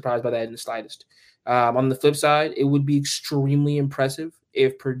not be surprised by that in the slightest. On the flip side, it would be extremely impressive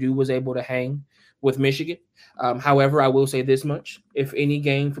if Purdue was able to hang with Michigan. However, I will say this much: if any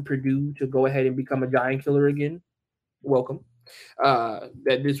game for Purdue to go ahead and become a giant killer again, welcome.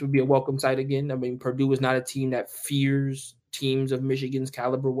 That this would be a welcome sight again. I mean, Purdue is not a team that fears teams of Michigan's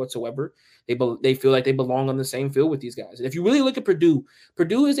caliber whatsoever. They feel like they belong on the same field with these guys. And if you really look at Purdue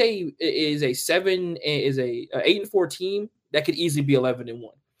is a 8-4 team that could easily be 11-1,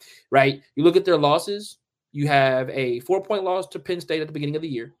 right? You look at their losses. You have a 4-point loss to Penn State at the beginning of the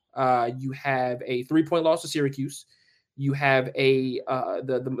year. You have a 3-point loss to Syracuse. You have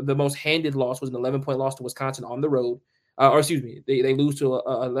the most handed loss was an 11-point loss to Wisconsin on the road. They lose to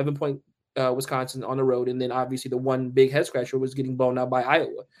a 11-point Wisconsin on the road, and then obviously the one big head scratcher was getting blown out by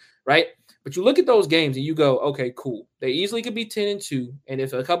Iowa, right? But you look at those games and you go, okay, cool. They easily could be 10-2, and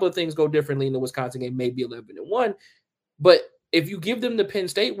if a couple of things go differently in the Wisconsin game, maybe 11-1. But if you give them the Penn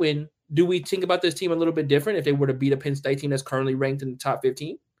State win, do we think about this team a little bit different if they were to beat a Penn State team that's currently ranked in the top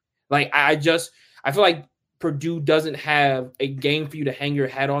 15? Like, I feel like Purdue doesn't have a game for you to hang your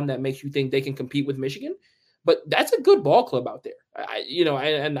hat on that makes you think they can compete with Michigan. But that's a good ball club out there,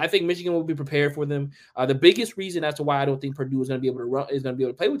 and I think Michigan will be prepared for them. The biggest reason as to why I don't think Purdue is going to be able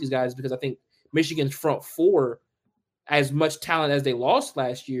to play with these guys is because I think Michigan's front four, as much talent as they lost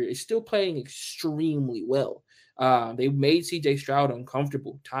last year, is still playing extremely well. They made C.J. Stroud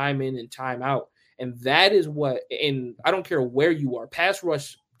uncomfortable time in and time out, and that is what. And I don't care where you are, pass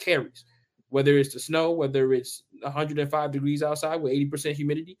rush carries. Whether it's the snow, whether it's 105 degrees outside with 80%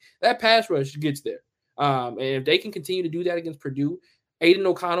 humidity, that pass rush gets there. And if they can continue to do that against Purdue, Aiden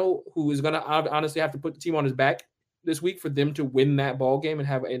O'Connell, who is going to honestly have to put the team on his back this week for them to win that ball game and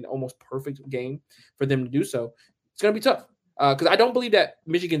have an almost perfect game for them to do so, it's going to be tough. Because I don't believe that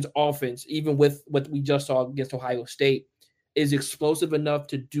Michigan's offense, even with what we just saw against Ohio State, is explosive enough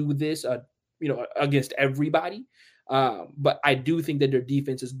to do this, against everybody. But I do think that their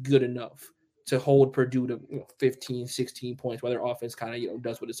defense is good enough to hold Purdue to 15, 16 points, while their offense kind of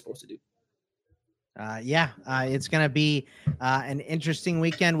does what it's supposed to do. It's going to be an interesting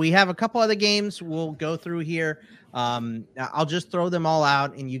weekend. We have a couple other games we'll go through here. I'll just throw them all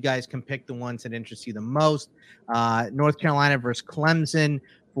out, and you guys can pick the ones that interest you the most. North Carolina versus Clemson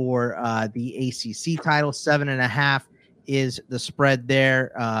for the ACC title. 7.5 is the spread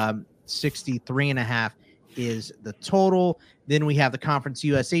there. 63.5 is the total. Then we have the Conference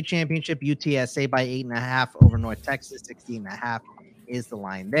USA Championship, UTSA by 8.5 over North Texas. 16.5 is the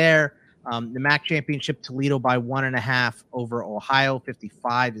line there. The MAC Championship, Toledo by 1.5 over Ohio.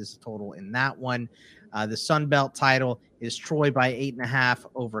 55 is the total in that one. The Sun Belt title is Troy by 8.5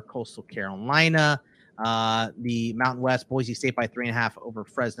 over Coastal Carolina. The Mountain West, Boise State by 3.5 over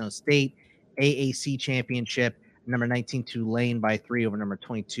Fresno State. AAC Championship, number 19 Tulane by 3 over number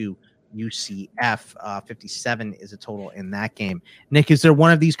 22 UCF. 57 is a total in that game. Nick, is there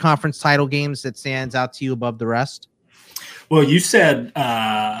one of these conference title games that stands out to you above the rest? Well, you said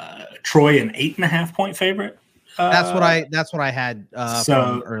Troy an 8.5 point favorite. That's what I had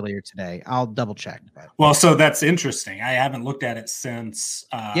from earlier today. I'll double check. Well, so that's interesting. I haven't looked at it since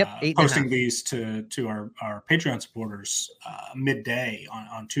posting these to our Patreon supporters midday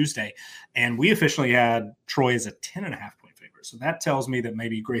on Tuesday, and we officially had Troy as a 10.5 point favorite. So that tells me that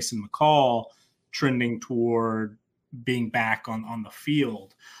maybe Grayson McCall trending toward being back on the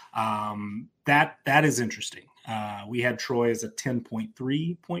field. That is interesting. We had Troy as a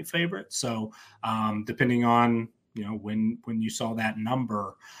 10.3 point favorite. So depending on, when you saw that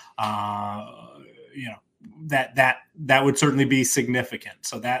number, that would certainly be significant.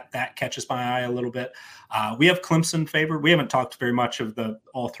 So that catches my eye a little bit. We have Clemson favored. We haven't talked very much of the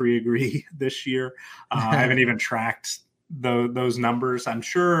all three agree this year. I haven't even tracked those numbers. I'm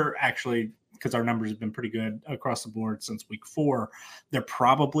sure actually, because our numbers have been pretty good across the board since week 4, they're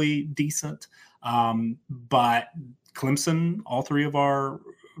probably decent. But Clemson, all three of our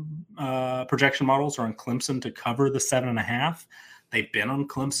projection models are on Clemson to cover the 7.5. They've been on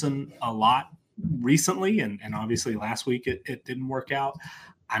Clemson a lot recently, and obviously last week it didn't work out.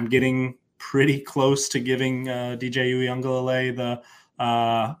 I'm getting pretty close to giving DJ Uiagalelei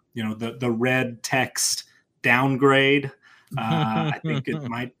the red text downgrade. I think it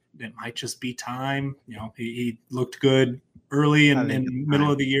might just be time. He looked good early and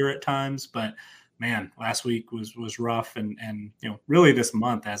middle of the year at times, but man, last week was rough, and really this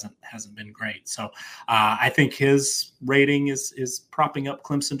month hasn't been great. So I think his rating is propping up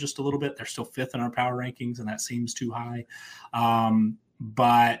Clemson just a little bit. They're still 5th in our power rankings, and that seems too high.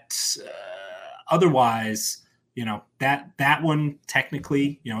 But otherwise, that one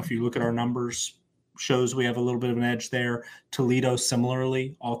technically, if you look at our numbers, shows we have a little bit of an edge there. Toledo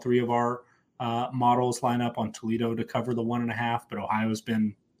similarly, all 3 of our models line up on Toledo to cover the 1.5, but Ohio's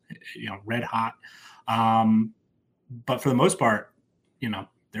been red hot. But for the most part,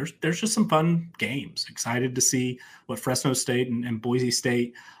 there's just some fun games. Excited to see what Fresno State and Boise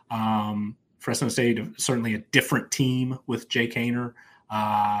State. Fresno State, certainly a different team with Jay Kaner.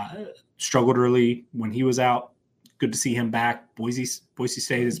 Struggled early when he was out. Good to see him back. Boise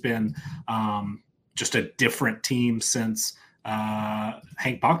State has been just a different team since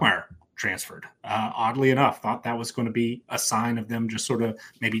Hank Bachmeier transferred. Oddly enough, thought that was going to be a sign of them just sort of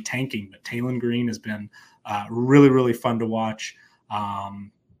maybe tanking. But Talon Green has been really, really fun to watch.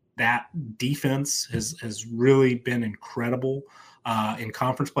 That defense has really been incredible in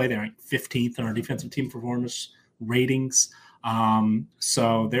conference play. They're 15th in our defensive team performance ratings.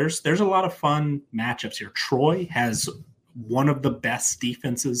 So there's a lot of fun matchups here. Troy has one of the best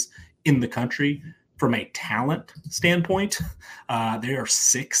defenses in the country. From a talent standpoint, they are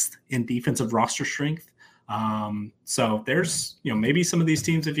 6th in defensive roster strength. So there's, maybe some of these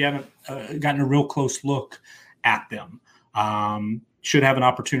teams, if you haven't gotten a real close look at them, should have an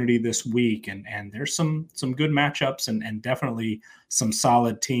opportunity this week. And there's some good matchups and definitely some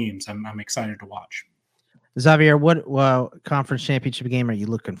solid teams. I'm excited to watch. Xavier, what conference championship game are you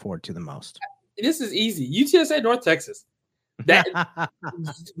looking forward to the most? This is easy. UTSA, North Texas. That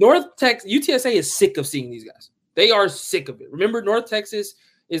UTSA is sick of seeing these guys. They are sick of it. Remember, North Texas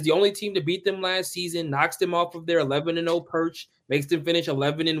is the only team to beat them last season, knocks them off of their 11-0 perch, makes them finish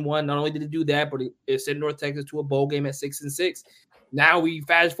 11-1. Not only did it do that, but it sent North Texas to a bowl game at 6-6. Now we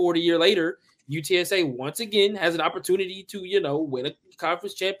fast forward a year later, UTSA once again has an opportunity to, win a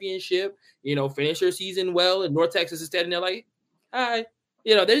conference championship, finish their season well, and North Texas is standing there like, hi.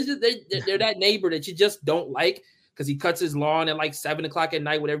 They're that neighbor that you just don't like, because he cuts his lawn at like 7 o'clock at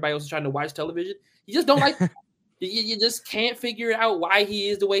night when everybody else is trying to watch television. You just don't like you just can't figure out why he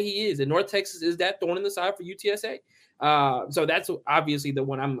is the way he is. And North Texas is that thorn in the side for UTSA. So that's obviously the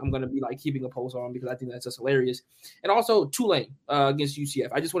one I'm going to be like keeping a pulse on, because I think that's just hilarious. And also Tulane against UCF.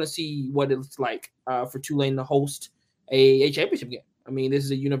 I just want to see what it's like for Tulane to host a championship game. I mean, this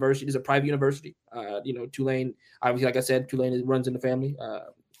is a university. This is a private university. Tulane, obviously, like I said, Tulane runs in the family.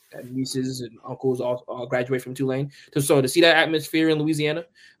 And nieces and uncles all graduate from Tulane. So to see that atmosphere in Louisiana,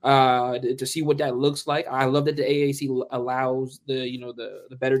 to see what that looks like. I love that the AAC allows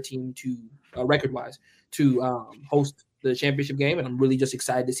the better team to record-wise to host the championship game, and I'm really just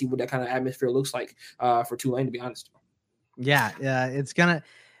excited to see what that kind of atmosphere looks like for Tulane, to be honest. Yeah, it's gonna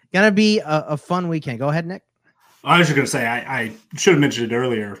be a fun weekend. Go ahead, Nick. I was just gonna say I should have mentioned it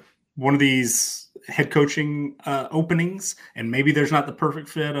earlier. One of these head coaching openings, and maybe there's not the perfect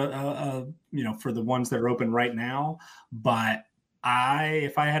fit for the ones that are open right now, but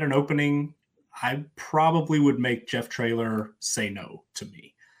if I had an opening, I probably would make Jeff Traylor say no to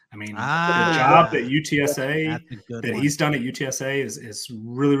me. I mean, the job that UTSA that he's done at UTSA is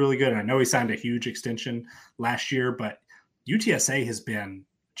really, really good. And I know he signed a huge extension last year, but UTSA has been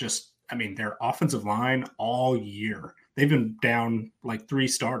just, their offensive line all year. They've been down like 4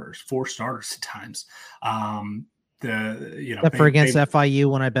 starters at times. Except for against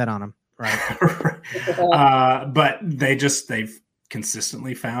FIU when I bet on them, right? But they've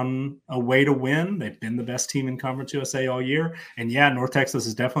consistently found a way to win. They've been the best team in Conference USA all year. And yeah, North Texas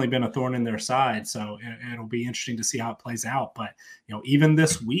has definitely been a thorn in their side. So it'll be interesting to see how it plays out. But even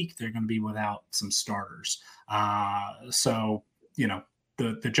this week, they're going to be without some starters.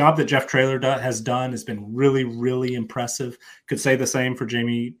 The job that Jeff Traylor has done has been really, really impressive. Could say the same for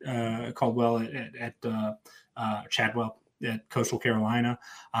Jamie Caldwell at Chadwell at Coastal Carolina.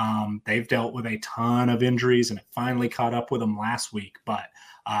 They've dealt with a ton of injuries, and it finally caught up with them last week. But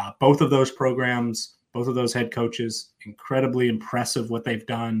both of those programs, both of those head coaches, incredibly impressive what they've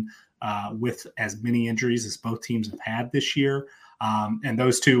done with as many injuries as both teams have had this year. And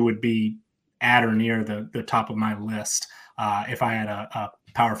those two would be at or near the top of my list if I had a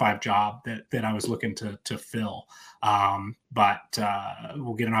Power 5 job that I was looking to fill. But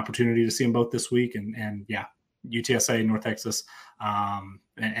we'll get an opportunity to see them both this week. And yeah, UTSA, North Texas,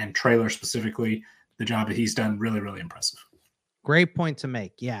 and Traylor specifically, the job that he's done, really, really impressive. Great point to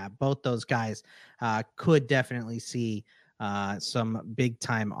make. Yeah, both those guys could definitely see some big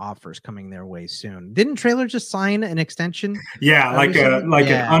time offers coming their way soon. Didn't Traylor just sign an extension? Yeah,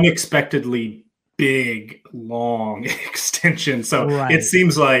 an unexpectedly big, long extension. So It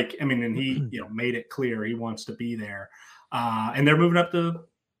seems like, I mean, and he made it clear he wants to be there. And they're moving up to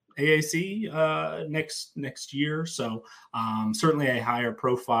AAC next year. So certainly a higher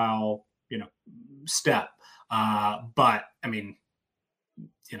profile, step. But I mean,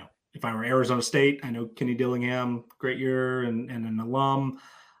 if I were Arizona State, I know Kenny Dillingham, great year and an alum,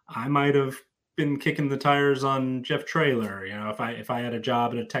 I might have been kicking the tires on Jeff Traylor. If I had a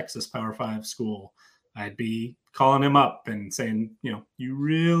job at a Texas Power 5 school, I'd be calling him up and saying, you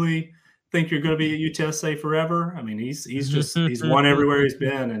really think you're going to be at UTSA forever? I mean, he's won everywhere he's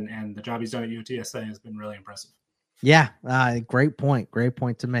been, and the job he's done at UTSA has been really impressive. Yeah, great point. Great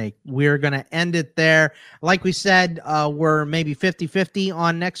point to make. We're going to end it there. Like we said, we're maybe 50-50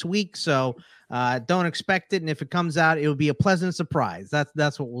 on next week, so don't expect it. And if it comes out, it will be a pleasant surprise.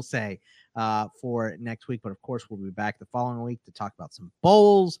 That's what we'll say for next week. But, of course, we'll be back the following week to talk about some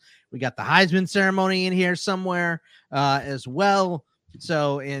bowls. We got the Heisman ceremony in here somewhere as well.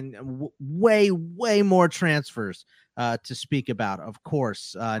 So, in way more transfers to speak about. Of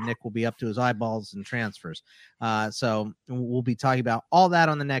course, Nick will be up to his eyeballs in transfers. So we'll be talking about all that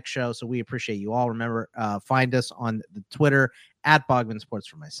on the next show. So we appreciate you all. Remember, find us on the Twitter at Bogman Sports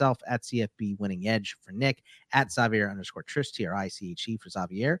for myself, at CFB Winning Edge for Nick, at Xavier_Trist, TRICHE for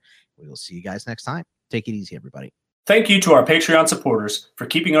Xavier. We will see you guys next time. Take it easy, everybody. Thank you to our Patreon supporters for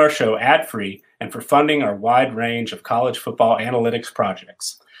keeping our show ad-free and for funding our wide range of college football analytics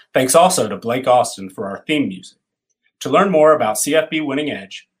projects. Thanks also to Blake Austin for our theme music. To learn more about CFB Winning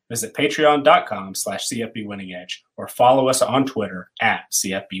Edge, visit patreon.com/CFB Winning Edge or follow us on Twitter at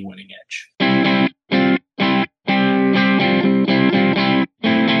CFB Winning Edge.